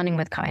 responding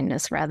with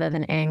kindness rather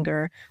than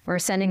anger, or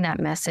sending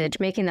that message,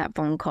 making that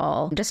phone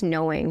call, just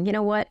knowing,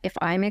 what, if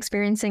I'm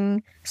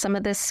experiencing some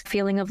of this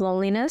feeling of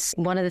loneliness,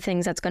 one of the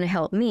things that's going to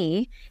help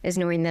me is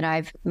knowing that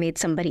I've made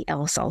somebody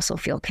else also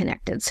feel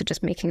connected. So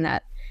just making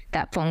that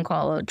phone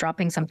call or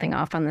dropping something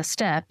off on the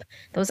step,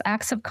 those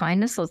acts of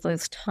kindness,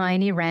 those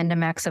tiny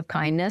random acts of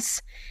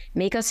kindness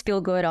make us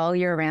feel good all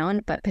year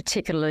round, but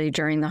particularly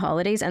during the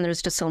holidays. And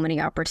there's just so many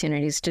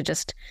opportunities to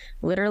just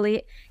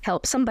literally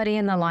help somebody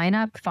in the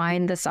lineup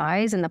find the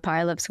size in the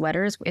pile of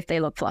sweaters if they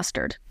look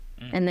flustered.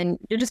 And then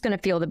you're just going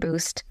to feel the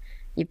boost.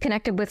 You've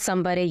connected with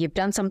somebody, you've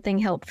done something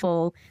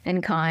helpful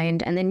and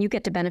kind, and then you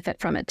get to benefit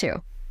from it too.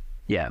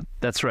 Yeah,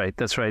 that's right.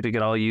 We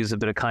could all use a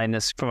bit of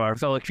kindness from our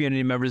fellow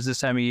community members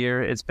this time of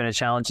year. It's been a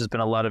challenge. There's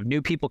been a lot of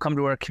new people come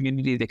to our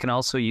community that can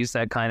also use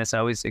that kindness. I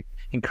always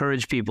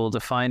encourage people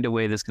to find a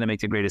way that's going to make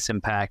the greatest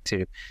impact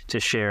to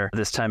share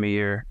this time of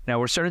year. Now,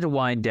 we're starting to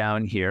wind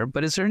down here,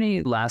 but is there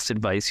any last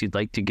advice you'd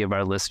like to give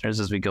our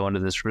listeners as we go into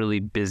this really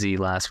busy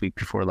last week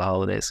before the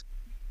holidays?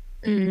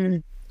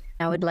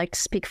 I would like to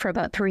speak for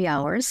about 3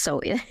 hours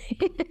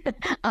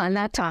on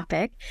that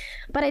topic.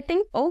 But I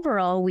think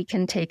overall, we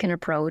can take an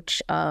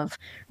approach of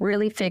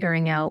really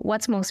figuring out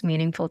what's most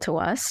meaningful to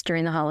us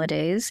during the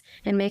holidays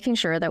and making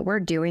sure that we're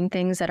doing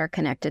things that are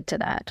connected to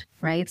that,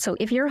 right? So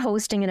if you're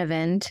hosting an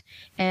event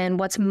and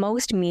what's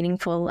most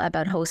meaningful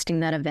about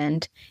hosting that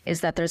event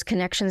is that there's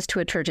connections to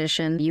a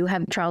tradition you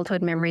have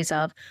childhood memories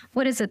of,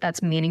 what is it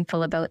that's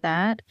meaningful about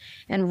that?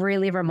 And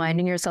really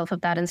reminding yourself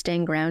of that and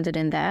staying grounded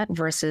in that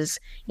versus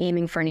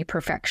aiming for any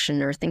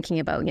perfection or thinking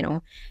about,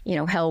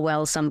 how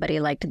well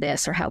somebody liked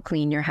this or how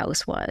clean your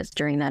house was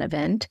during that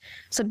event.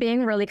 So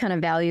being really kind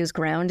of values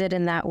grounded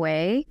in that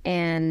way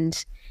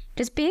and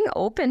just being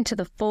open to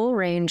the full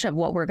range of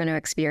what we're going to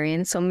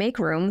experience. So make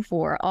room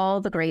for all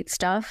the great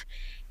stuff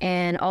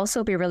and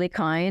also be really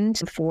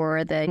kind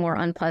for the more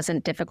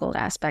unpleasant, difficult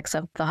aspects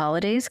of the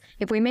holidays.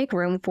 If we make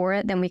room for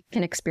it, then we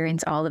can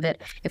experience all of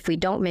it. If we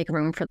don't make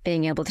room for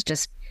being able to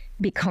just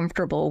be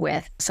comfortable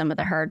with some of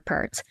the hard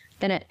parts,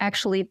 then it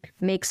actually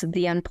makes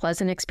the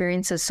unpleasant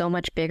experiences so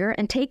much bigger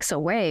and takes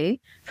away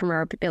from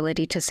our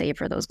ability to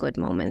savor those good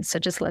moments. So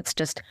let's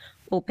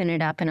open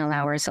it up and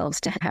allow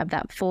ourselves to have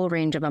that full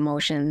range of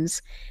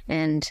emotions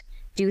and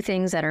do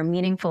things that are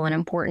meaningful and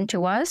important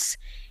to us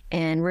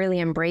and really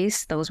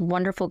embrace those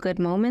wonderful good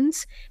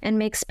moments and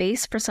make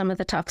space for some of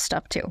the tough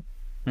stuff too.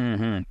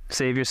 Mm-hmm.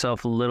 Save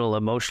yourself a little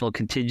emotional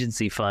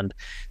contingency fund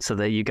so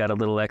that you got a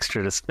little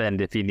extra to spend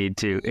if you need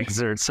to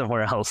exert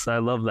somewhere else. I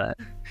love that.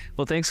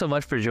 Well, thanks so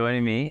much for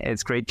joining me.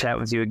 It's great chat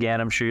with you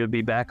again. I'm sure you'll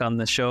be back on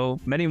the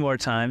show many more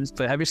times,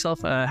 but have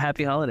yourself a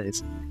happy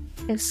holidays.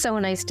 It's so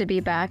nice to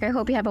be back. I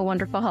hope you have a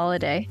wonderful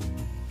holiday.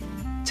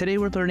 Today,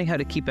 we're learning how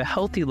to keep a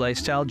healthy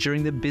lifestyle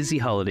during the busy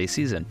holiday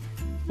season.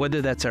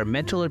 Whether that's our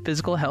mental or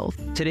physical health,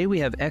 today we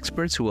have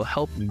experts who will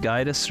help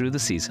guide us through the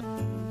season.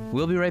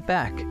 We'll be right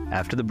back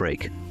after the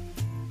break.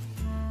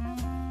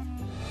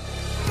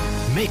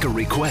 Make a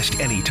request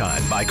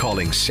anytime by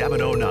calling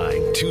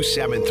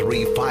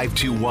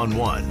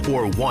 709-273-5211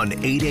 or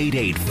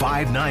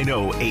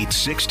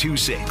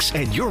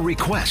 1-888-590-8626. And your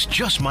request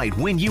just might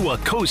win you a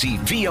cozy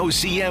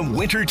VOCM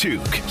winter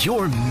toque.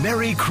 Your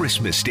Merry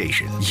Christmas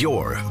station.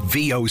 Your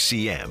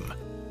VOCM.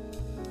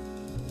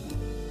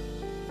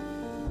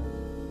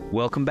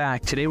 Welcome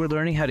back. Today we're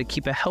learning how to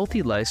keep a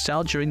healthy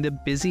lifestyle during the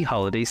busy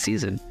holiday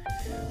season.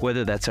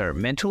 Whether that's our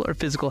mental or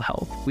physical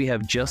health, we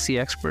have just the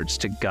experts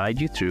to guide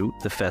you through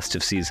the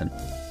festive season.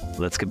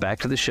 Let's get back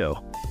to the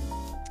show.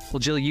 Well,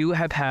 Jill, you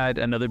have had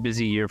another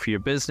busy year for your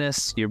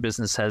business. Your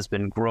business has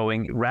been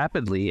growing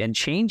rapidly and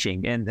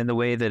changing in the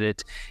way that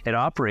it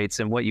operates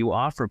and what you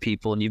offer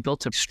people. And you've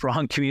built a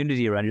strong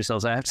community around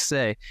yourselves. I have to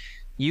say,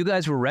 you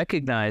guys were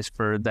recognized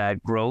for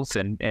that growth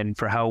and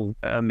for how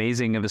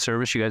amazing of a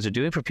service you guys are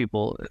doing for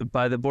people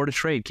by the Board of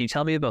Trade. Can you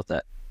tell me about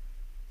that?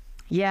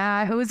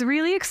 Yeah, it was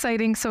really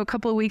exciting. So a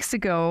couple of weeks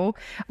ago,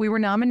 we were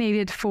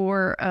nominated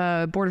for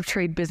a Board of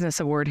Trade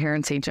Business Award here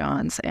in St.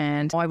 John's.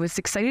 And I was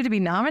excited to be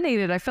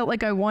nominated. I felt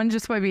like I won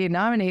just by being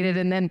nominated.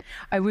 And then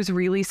I was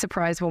really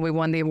surprised when we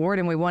won the award,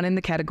 and we won in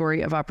the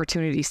category of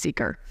Opportunity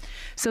Seeker.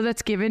 So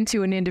that's given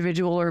to an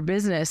individual or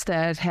business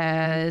that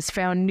has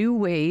found new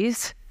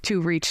ways to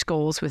reach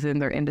goals within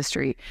their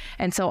industry.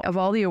 And so of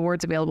all the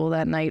awards available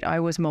that night, I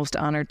was most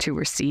honored to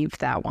receive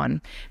that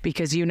one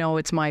because,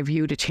 it's my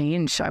view to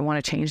change. I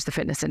want to change the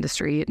fitness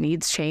industry. It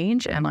needs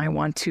change, and I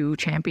want to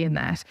champion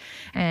that.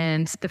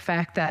 And the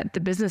fact that the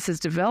business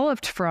has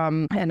developed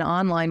from an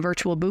online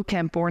virtual boot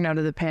camp born out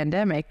of the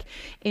pandemic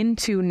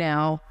into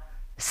now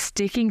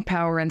sticking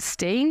power and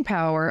staying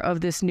power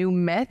of this new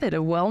method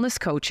of wellness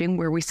coaching,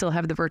 where we still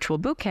have the virtual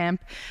boot camp,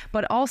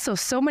 but also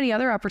so many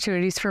other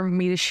opportunities for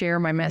me to share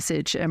my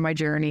message and my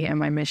journey and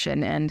my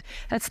mission. And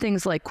that's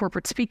things like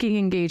corporate speaking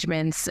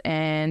engagements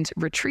and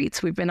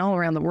retreats. We've been all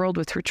around the world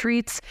with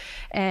retreats,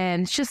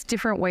 and it's just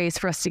different ways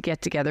for us to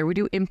get together. We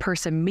do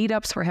in-person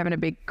meetups. We're having a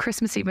big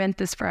Christmas event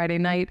this Friday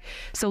night.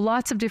 So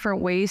lots of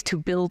different ways to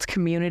build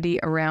community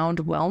around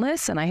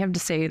wellness. And I have to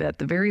say that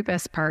the very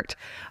best part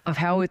of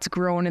how it's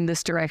grown in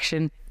this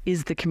direction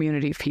is the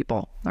community of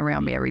people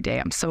around me every day.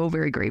 I'm so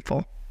very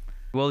grateful.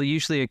 Well,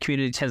 usually a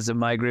community tends to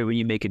migrate when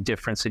you make a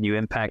difference and you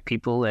impact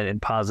people in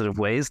positive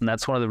ways. And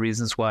that's one of the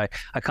reasons why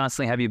I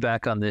constantly have you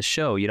back on this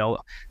show.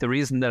 The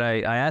reason that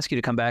I ask you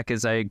to come back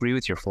is I agree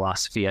with your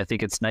philosophy. I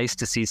think it's nice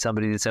to see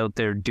somebody that's out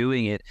there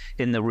doing it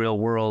in the real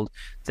world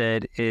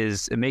that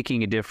is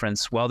making a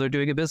difference while they're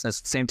doing a business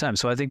at the same time.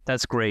 So I think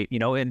that's great,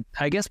 and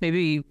I guess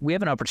maybe we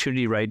have an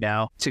opportunity right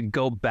now to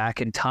go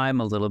back in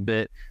time a little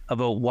bit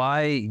about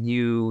why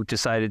you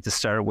decided to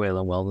start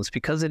Whalen Wellness,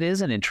 because it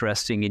is an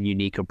interesting and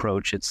unique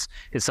approach. It's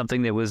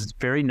something that was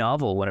very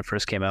novel when it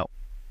first came out.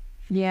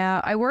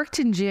 Yeah, I worked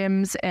in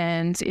gyms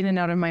and in and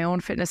out of my own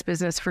fitness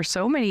business for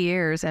so many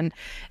years. And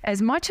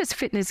as much as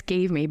fitness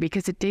gave me,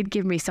 because it did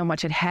give me so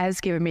much, it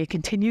has given me, it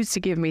continues to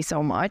give me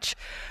so much,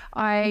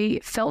 I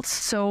felt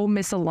so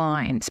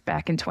misaligned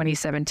back in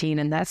 2017.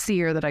 And that's the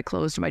year that I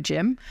closed my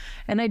gym.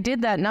 And I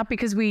did that not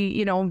because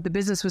the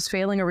business was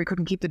failing or we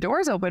couldn't keep the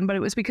doors open, but it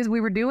was because we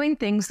were doing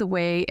things the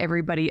way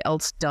everybody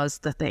else does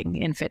the thing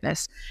in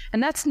fitness.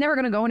 And that's never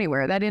going to go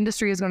anywhere. That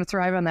industry is going to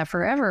thrive on that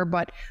forever.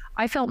 But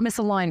I felt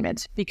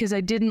misalignment because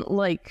I didn't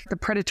like the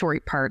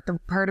predatory part, the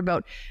part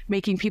about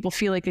making people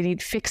feel like they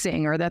need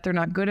fixing or that they're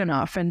not good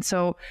enough. And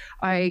so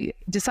I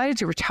decided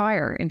to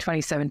retire in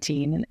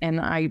 2017. And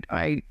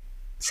I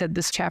said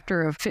this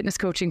chapter of fitness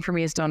coaching for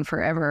me is done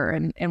forever.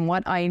 And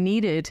what I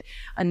needed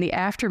in the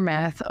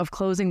aftermath of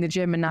closing the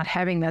gym and not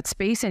having that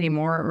space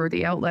anymore, or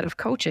the outlet of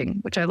coaching,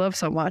 which I love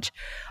so much,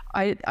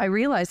 I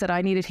realized that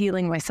I needed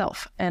healing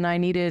myself, and I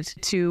needed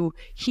to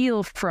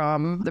heal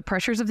from the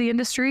pressures of the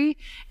industry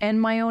and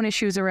my own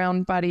issues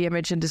around body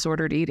image and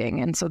disordered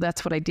eating. And so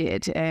that's what I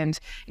did. And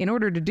in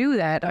order to do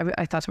that,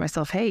 I thought to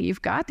myself, hey,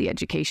 you've got the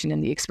education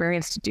and the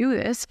experience to do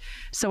this.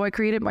 So I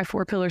created my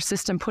 4-pillar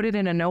system, put it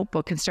in a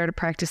notebook, and started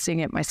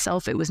practicing it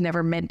myself. It was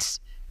never meant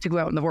to go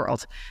out in the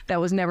world.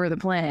 That was never the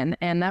plan.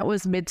 And that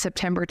was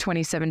mid-September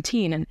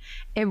 2017. And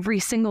every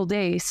single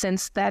day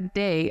since that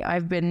day,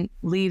 I've been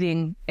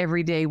leading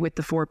every day with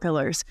the 4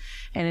 pillars.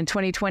 And in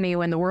 2020,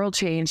 when the world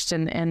changed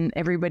and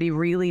everybody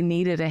really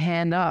needed a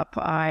hand up,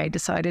 I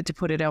decided to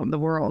put it out in the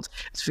world.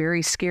 It's a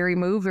very scary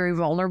move, very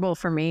vulnerable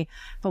for me.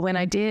 But when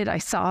I did, I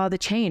saw the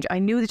change. I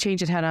knew the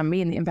change it had on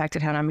me and the impact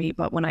it had on me.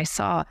 But when I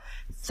saw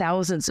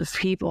thousands of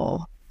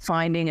people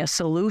finding a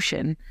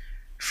solution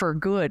for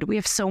good. We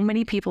have so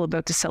many people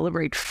about to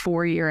celebrate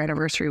 4-year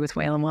anniversary with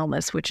Whalen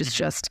Wellness, which is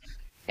just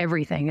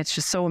everything. It's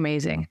just so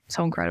amazing,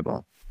 so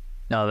incredible.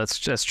 No, that's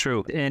just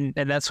true. And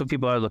that's what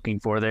people are looking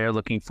for. They're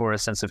looking for a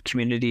sense of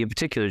community, in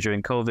particular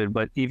during COVID,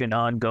 but even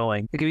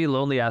ongoing. It can be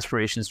lonely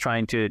aspirations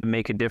trying to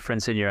make a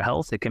difference in your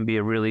health. It can be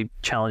a really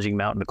challenging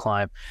mountain to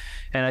climb.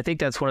 And I think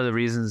that's one of the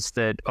reasons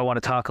that I want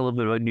to talk a little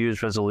bit about New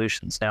Year's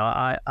resolutions.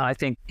 Now, I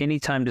think any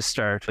time to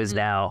start is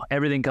now.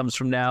 Everything comes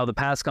from now. The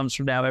past comes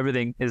from now.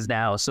 Everything is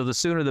now. So the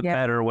sooner the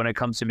better when it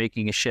comes to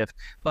making a shift.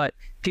 But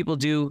people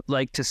do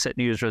like to set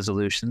New Year's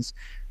resolutions.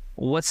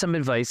 What's some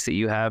advice that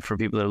you have for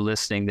people that are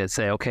listening that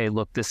say, okay,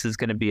 look, this is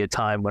going to be a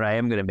time when I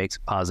am going to make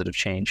some positive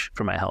change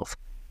for my health?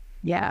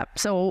 Yeah.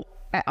 So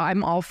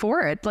I'm all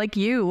for it. Like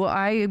you,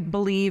 I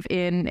believe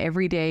in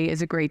every day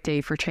is a great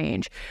day for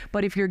change.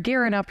 But if you're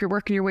gearing up, you're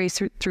working your way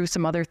through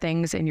some other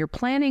things and you're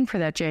planning for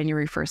that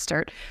January 1st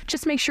start,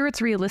 just make sure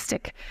it's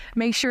realistic.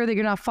 Make sure that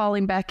you're not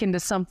falling back into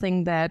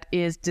something that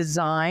is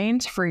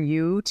designed for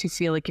you to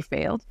feel like you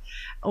failed,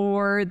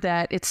 or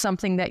that it's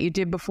something that you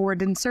did before it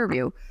didn't serve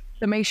you.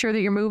 So make sure that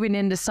you're moving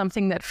into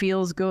something that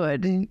feels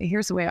good. And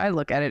here's the way I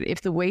look at it.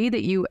 If the way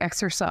that you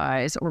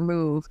exercise or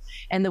move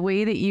and the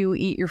way that you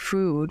eat your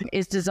food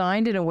is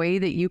designed in a way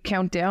that you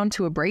count down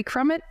to a break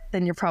from it,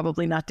 then you're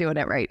probably not doing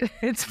it right.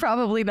 It's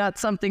probably not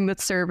something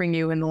that's serving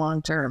you in the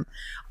long term.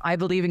 I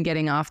believe in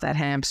getting off that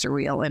hamster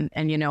wheel.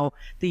 And you know,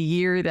 the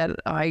year that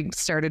I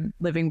started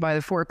living by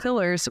the 4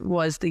 pillars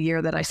was the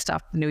year that I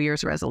stopped the New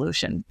Year's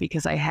resolution,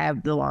 because I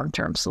have the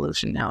long-term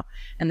solution now.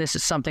 And this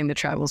is something that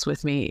travels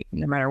with me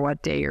no matter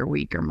what day or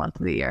week or month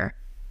of the year.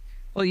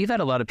 Well, you've had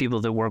a lot of people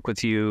that work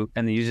with you,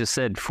 and you just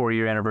said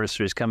 4-year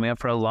anniversary is coming up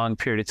for a long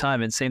period of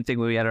time. And same thing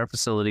when we had our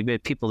facility. We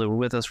had people that were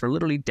with us for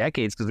literally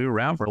decades because we were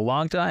around for a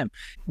long time.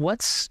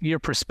 What's your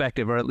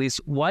perspective, or at least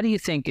why do you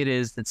think it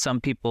is that some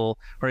people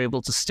are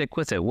able to stick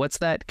with it? What's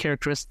that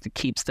characteristic that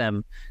keeps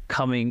them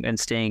coming and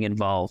staying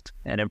involved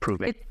and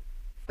improving?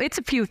 It's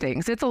a few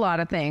things. It's a lot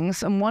of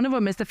things. And one of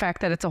them is the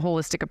fact that it's a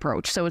holistic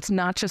approach. So it's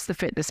not just the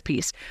fitness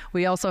piece.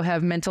 We also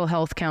have mental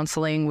health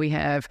counseling. We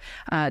have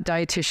a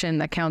dietitian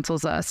that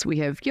counsels us. We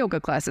have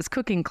yoga classes,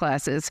 cooking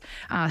classes,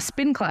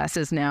 spin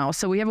classes now.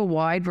 So we have a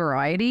wide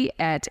variety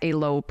at a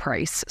low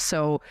price.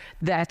 So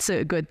that's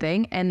a good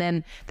thing. And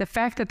then the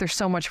fact that there's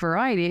so much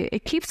variety,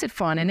 it keeps it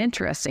fun and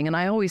interesting. And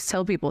I always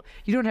tell people,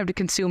 you don't have to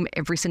consume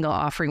every single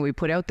offering we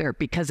put out there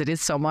because it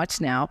is so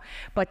much now,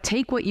 but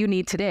take what you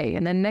need today.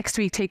 And then next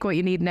week, take what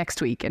you need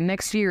next week, and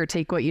next year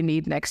take what you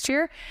need next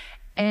year.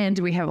 And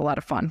we have a lot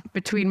of fun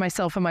between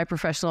myself and my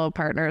professional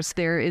partners.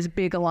 There is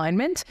big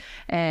alignment,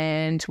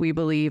 and we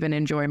believe in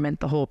enjoyment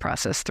the whole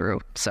process through.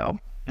 So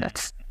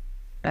that's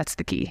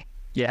the key.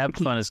 Yeah, having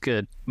fun is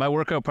good. My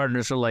workout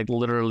partners are like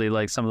literally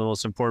like some of the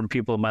most important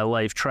people in my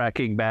life,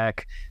 tracking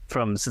back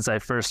from since I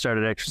first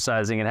started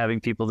exercising and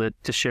having people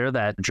to share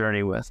that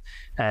journey with.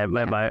 And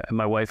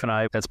my wife and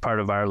I, that's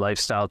part of our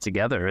lifestyle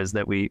together, is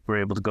that we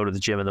were able to go to the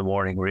gym in the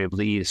morning. We're able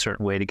to eat a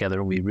certain way together,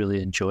 and we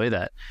really enjoy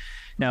that.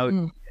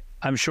 Now,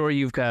 I'm sure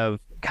you've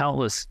got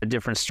countless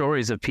different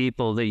stories of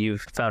people that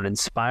you've found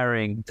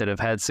inspiring that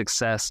have had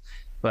success.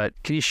 But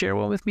can you share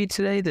one with me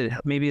today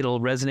that maybe it'll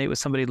resonate with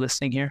somebody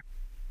listening here?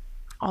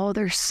 Oh,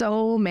 there's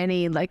so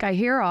many. Like I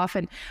hear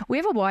often, we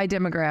have a wide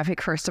demographic,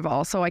 first of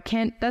all. So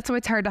that's why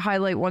it's hard to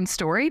highlight one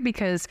story,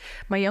 because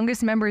my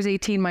youngest member is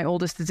 18, my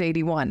oldest is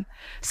 81.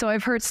 So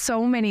I've heard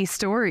so many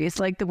stories,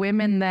 like the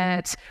women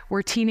that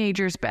were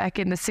teenagers back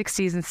in the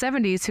 60s and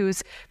 70s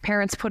whose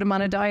parents put them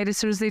on a diet as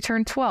soon as they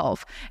turned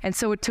 12. And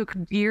so it took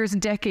years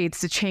and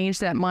decades to change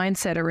that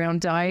mindset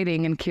around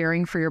dieting and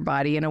caring for your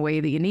body in a way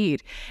that you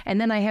need.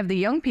 And then I have the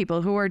young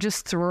people who are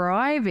just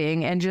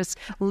thriving and just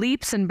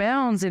leaps and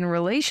bounds in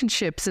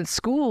relationships and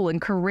school and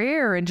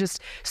career, and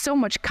just so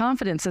much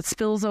confidence that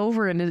spills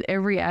over into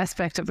every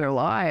aspect of their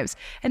lives.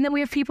 And then we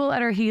have people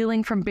that are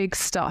healing from big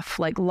stuff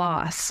like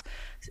loss,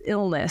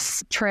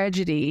 illness,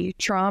 tragedy,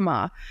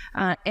 trauma,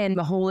 and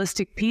the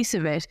holistic piece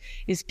of it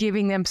is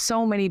giving them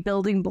so many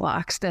building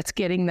blocks that's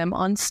getting them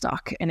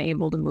unstuck and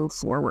able to move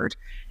forward.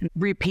 And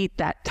repeat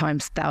that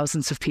times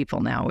thousands of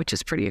people now, which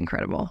is pretty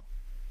incredible.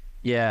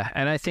 Yeah,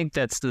 and I think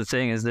that's the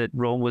thing, is that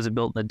Rome wasn't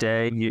built in a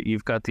day.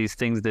 You've got these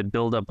things that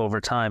build up over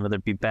time, whether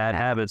it be bad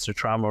habits or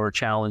trauma or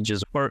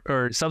challenges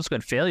or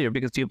subsequent failure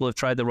because people have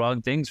tried the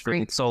wrong things for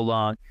so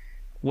long.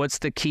 What's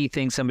the key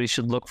thing somebody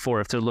should look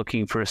for if they're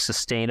looking for a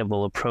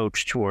sustainable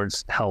approach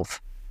towards health?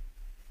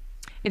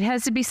 It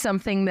has to be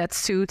something that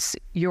suits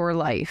your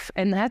life.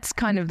 And that's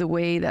kind of the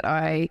way that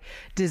I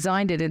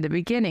designed it in the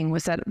beginning,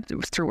 was that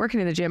through working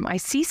in the gym, I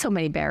see so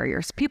many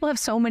barriers. People have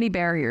so many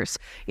barriers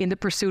in the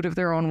pursuit of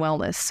their own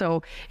wellness.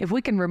 So if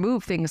we can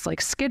remove things like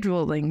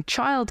scheduling,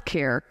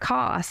 childcare,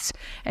 costs,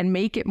 and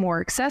make it more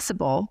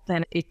accessible,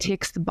 then it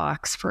ticks the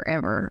box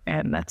forever.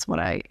 And that's what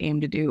I aim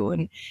to do.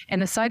 And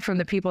aside from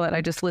the people that I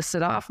just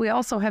listed off, we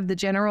also have the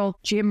general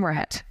gym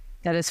rat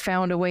that has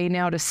found a way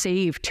now to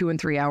save 2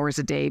 and 3 hours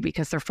a day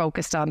because they're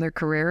focused on their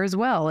career as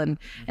well. And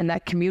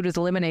that commute is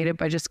eliminated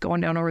by just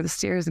going down over the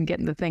stairs and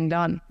getting the thing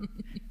done.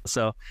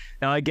 So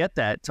now I get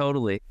that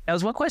totally. That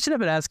was one question I've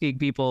been asking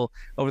people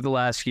over the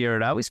last year,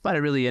 and I always find it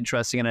really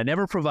interesting, and I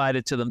never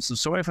provided to them. So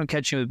sorry if I'm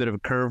catching you with a bit of a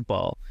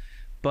curveball.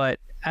 But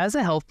as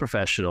a health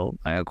professional,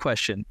 I have a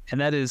question,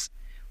 and that is,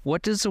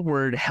 what does the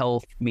word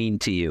health mean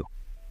to you?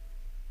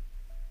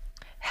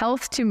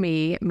 Health to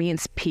me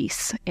means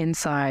peace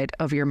inside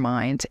of your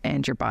mind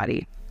and your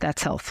body.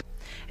 That's health.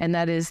 And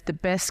that is the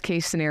best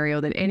case scenario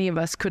that any of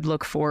us could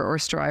look for or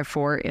strive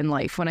for in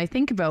life. When you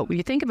think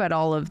about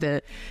all of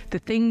the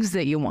things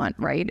that you want,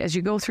 right? As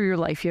you go through your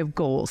life, you have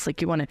goals.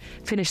 Like you want to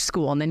finish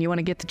school, and then you want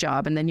to get the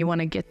job, and then you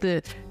want to get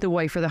the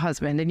wife or the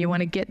husband, and you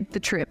want to get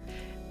the trip.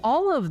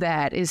 All of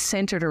that is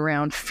centered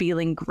around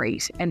feeling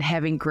great and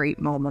having great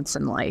moments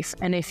in life.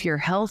 And if you're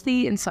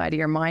healthy inside of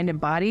your mind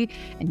and body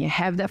and you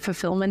have that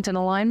fulfillment and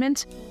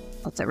alignment,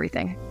 that's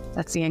everything.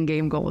 That's the end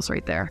game goals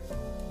right there.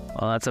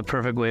 Well, that's a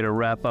perfect way to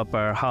wrap up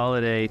our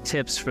holiday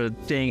tips for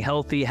staying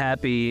healthy,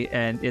 happy,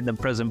 and in the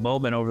present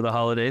moment over the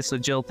holidays. So,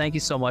 Jill, thank you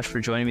so much for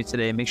joining me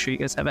today. Make sure you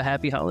guys have a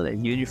happy holiday,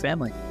 you and your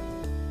family.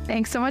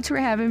 Thanks so much for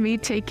having me.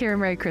 Take care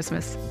and Merry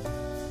Christmas.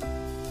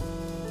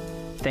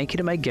 Thank you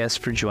to my guests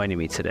for joining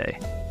me today.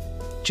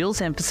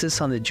 Jill's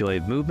emphasis on the joy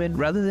of movement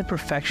rather than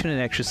perfection in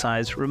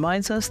exercise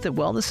reminds us that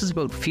wellness is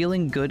about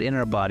feeling good in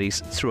our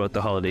bodies throughout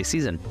the holiday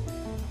season.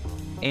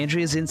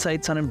 Andrea's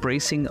insights on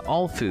embracing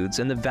all foods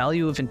and the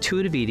value of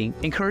intuitive eating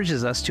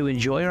encourages us to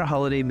enjoy our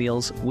holiday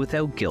meals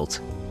without guilt.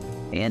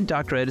 And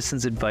Dr.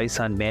 Edison's advice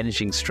on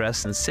managing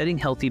stress and setting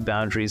healthy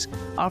boundaries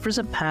offers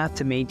a path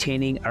to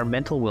maintaining our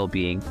mental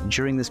well-being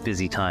during this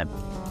busy time.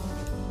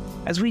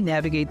 As we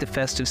navigate the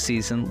festive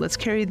season, let's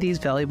carry these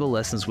valuable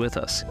lessons with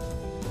us.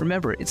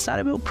 Remember, it's not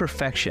about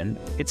perfection,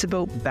 it's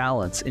about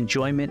balance,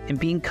 enjoyment, and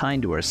being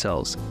kind to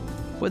ourselves.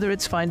 Whether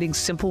it's finding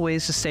simple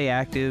ways to stay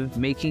active,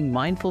 making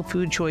mindful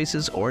food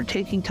choices, or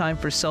taking time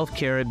for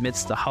self-care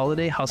amidst the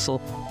holiday hustle,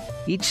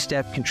 each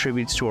step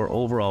contributes to our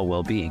overall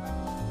well-being.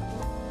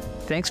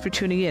 Thanks for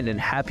tuning in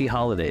and happy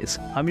holidays.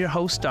 I'm your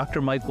host,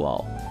 Dr. Mike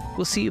Wall.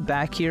 We'll see you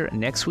back here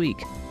next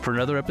week for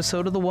another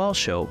episode of The Wall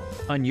Show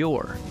on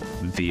your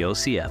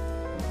VOCM.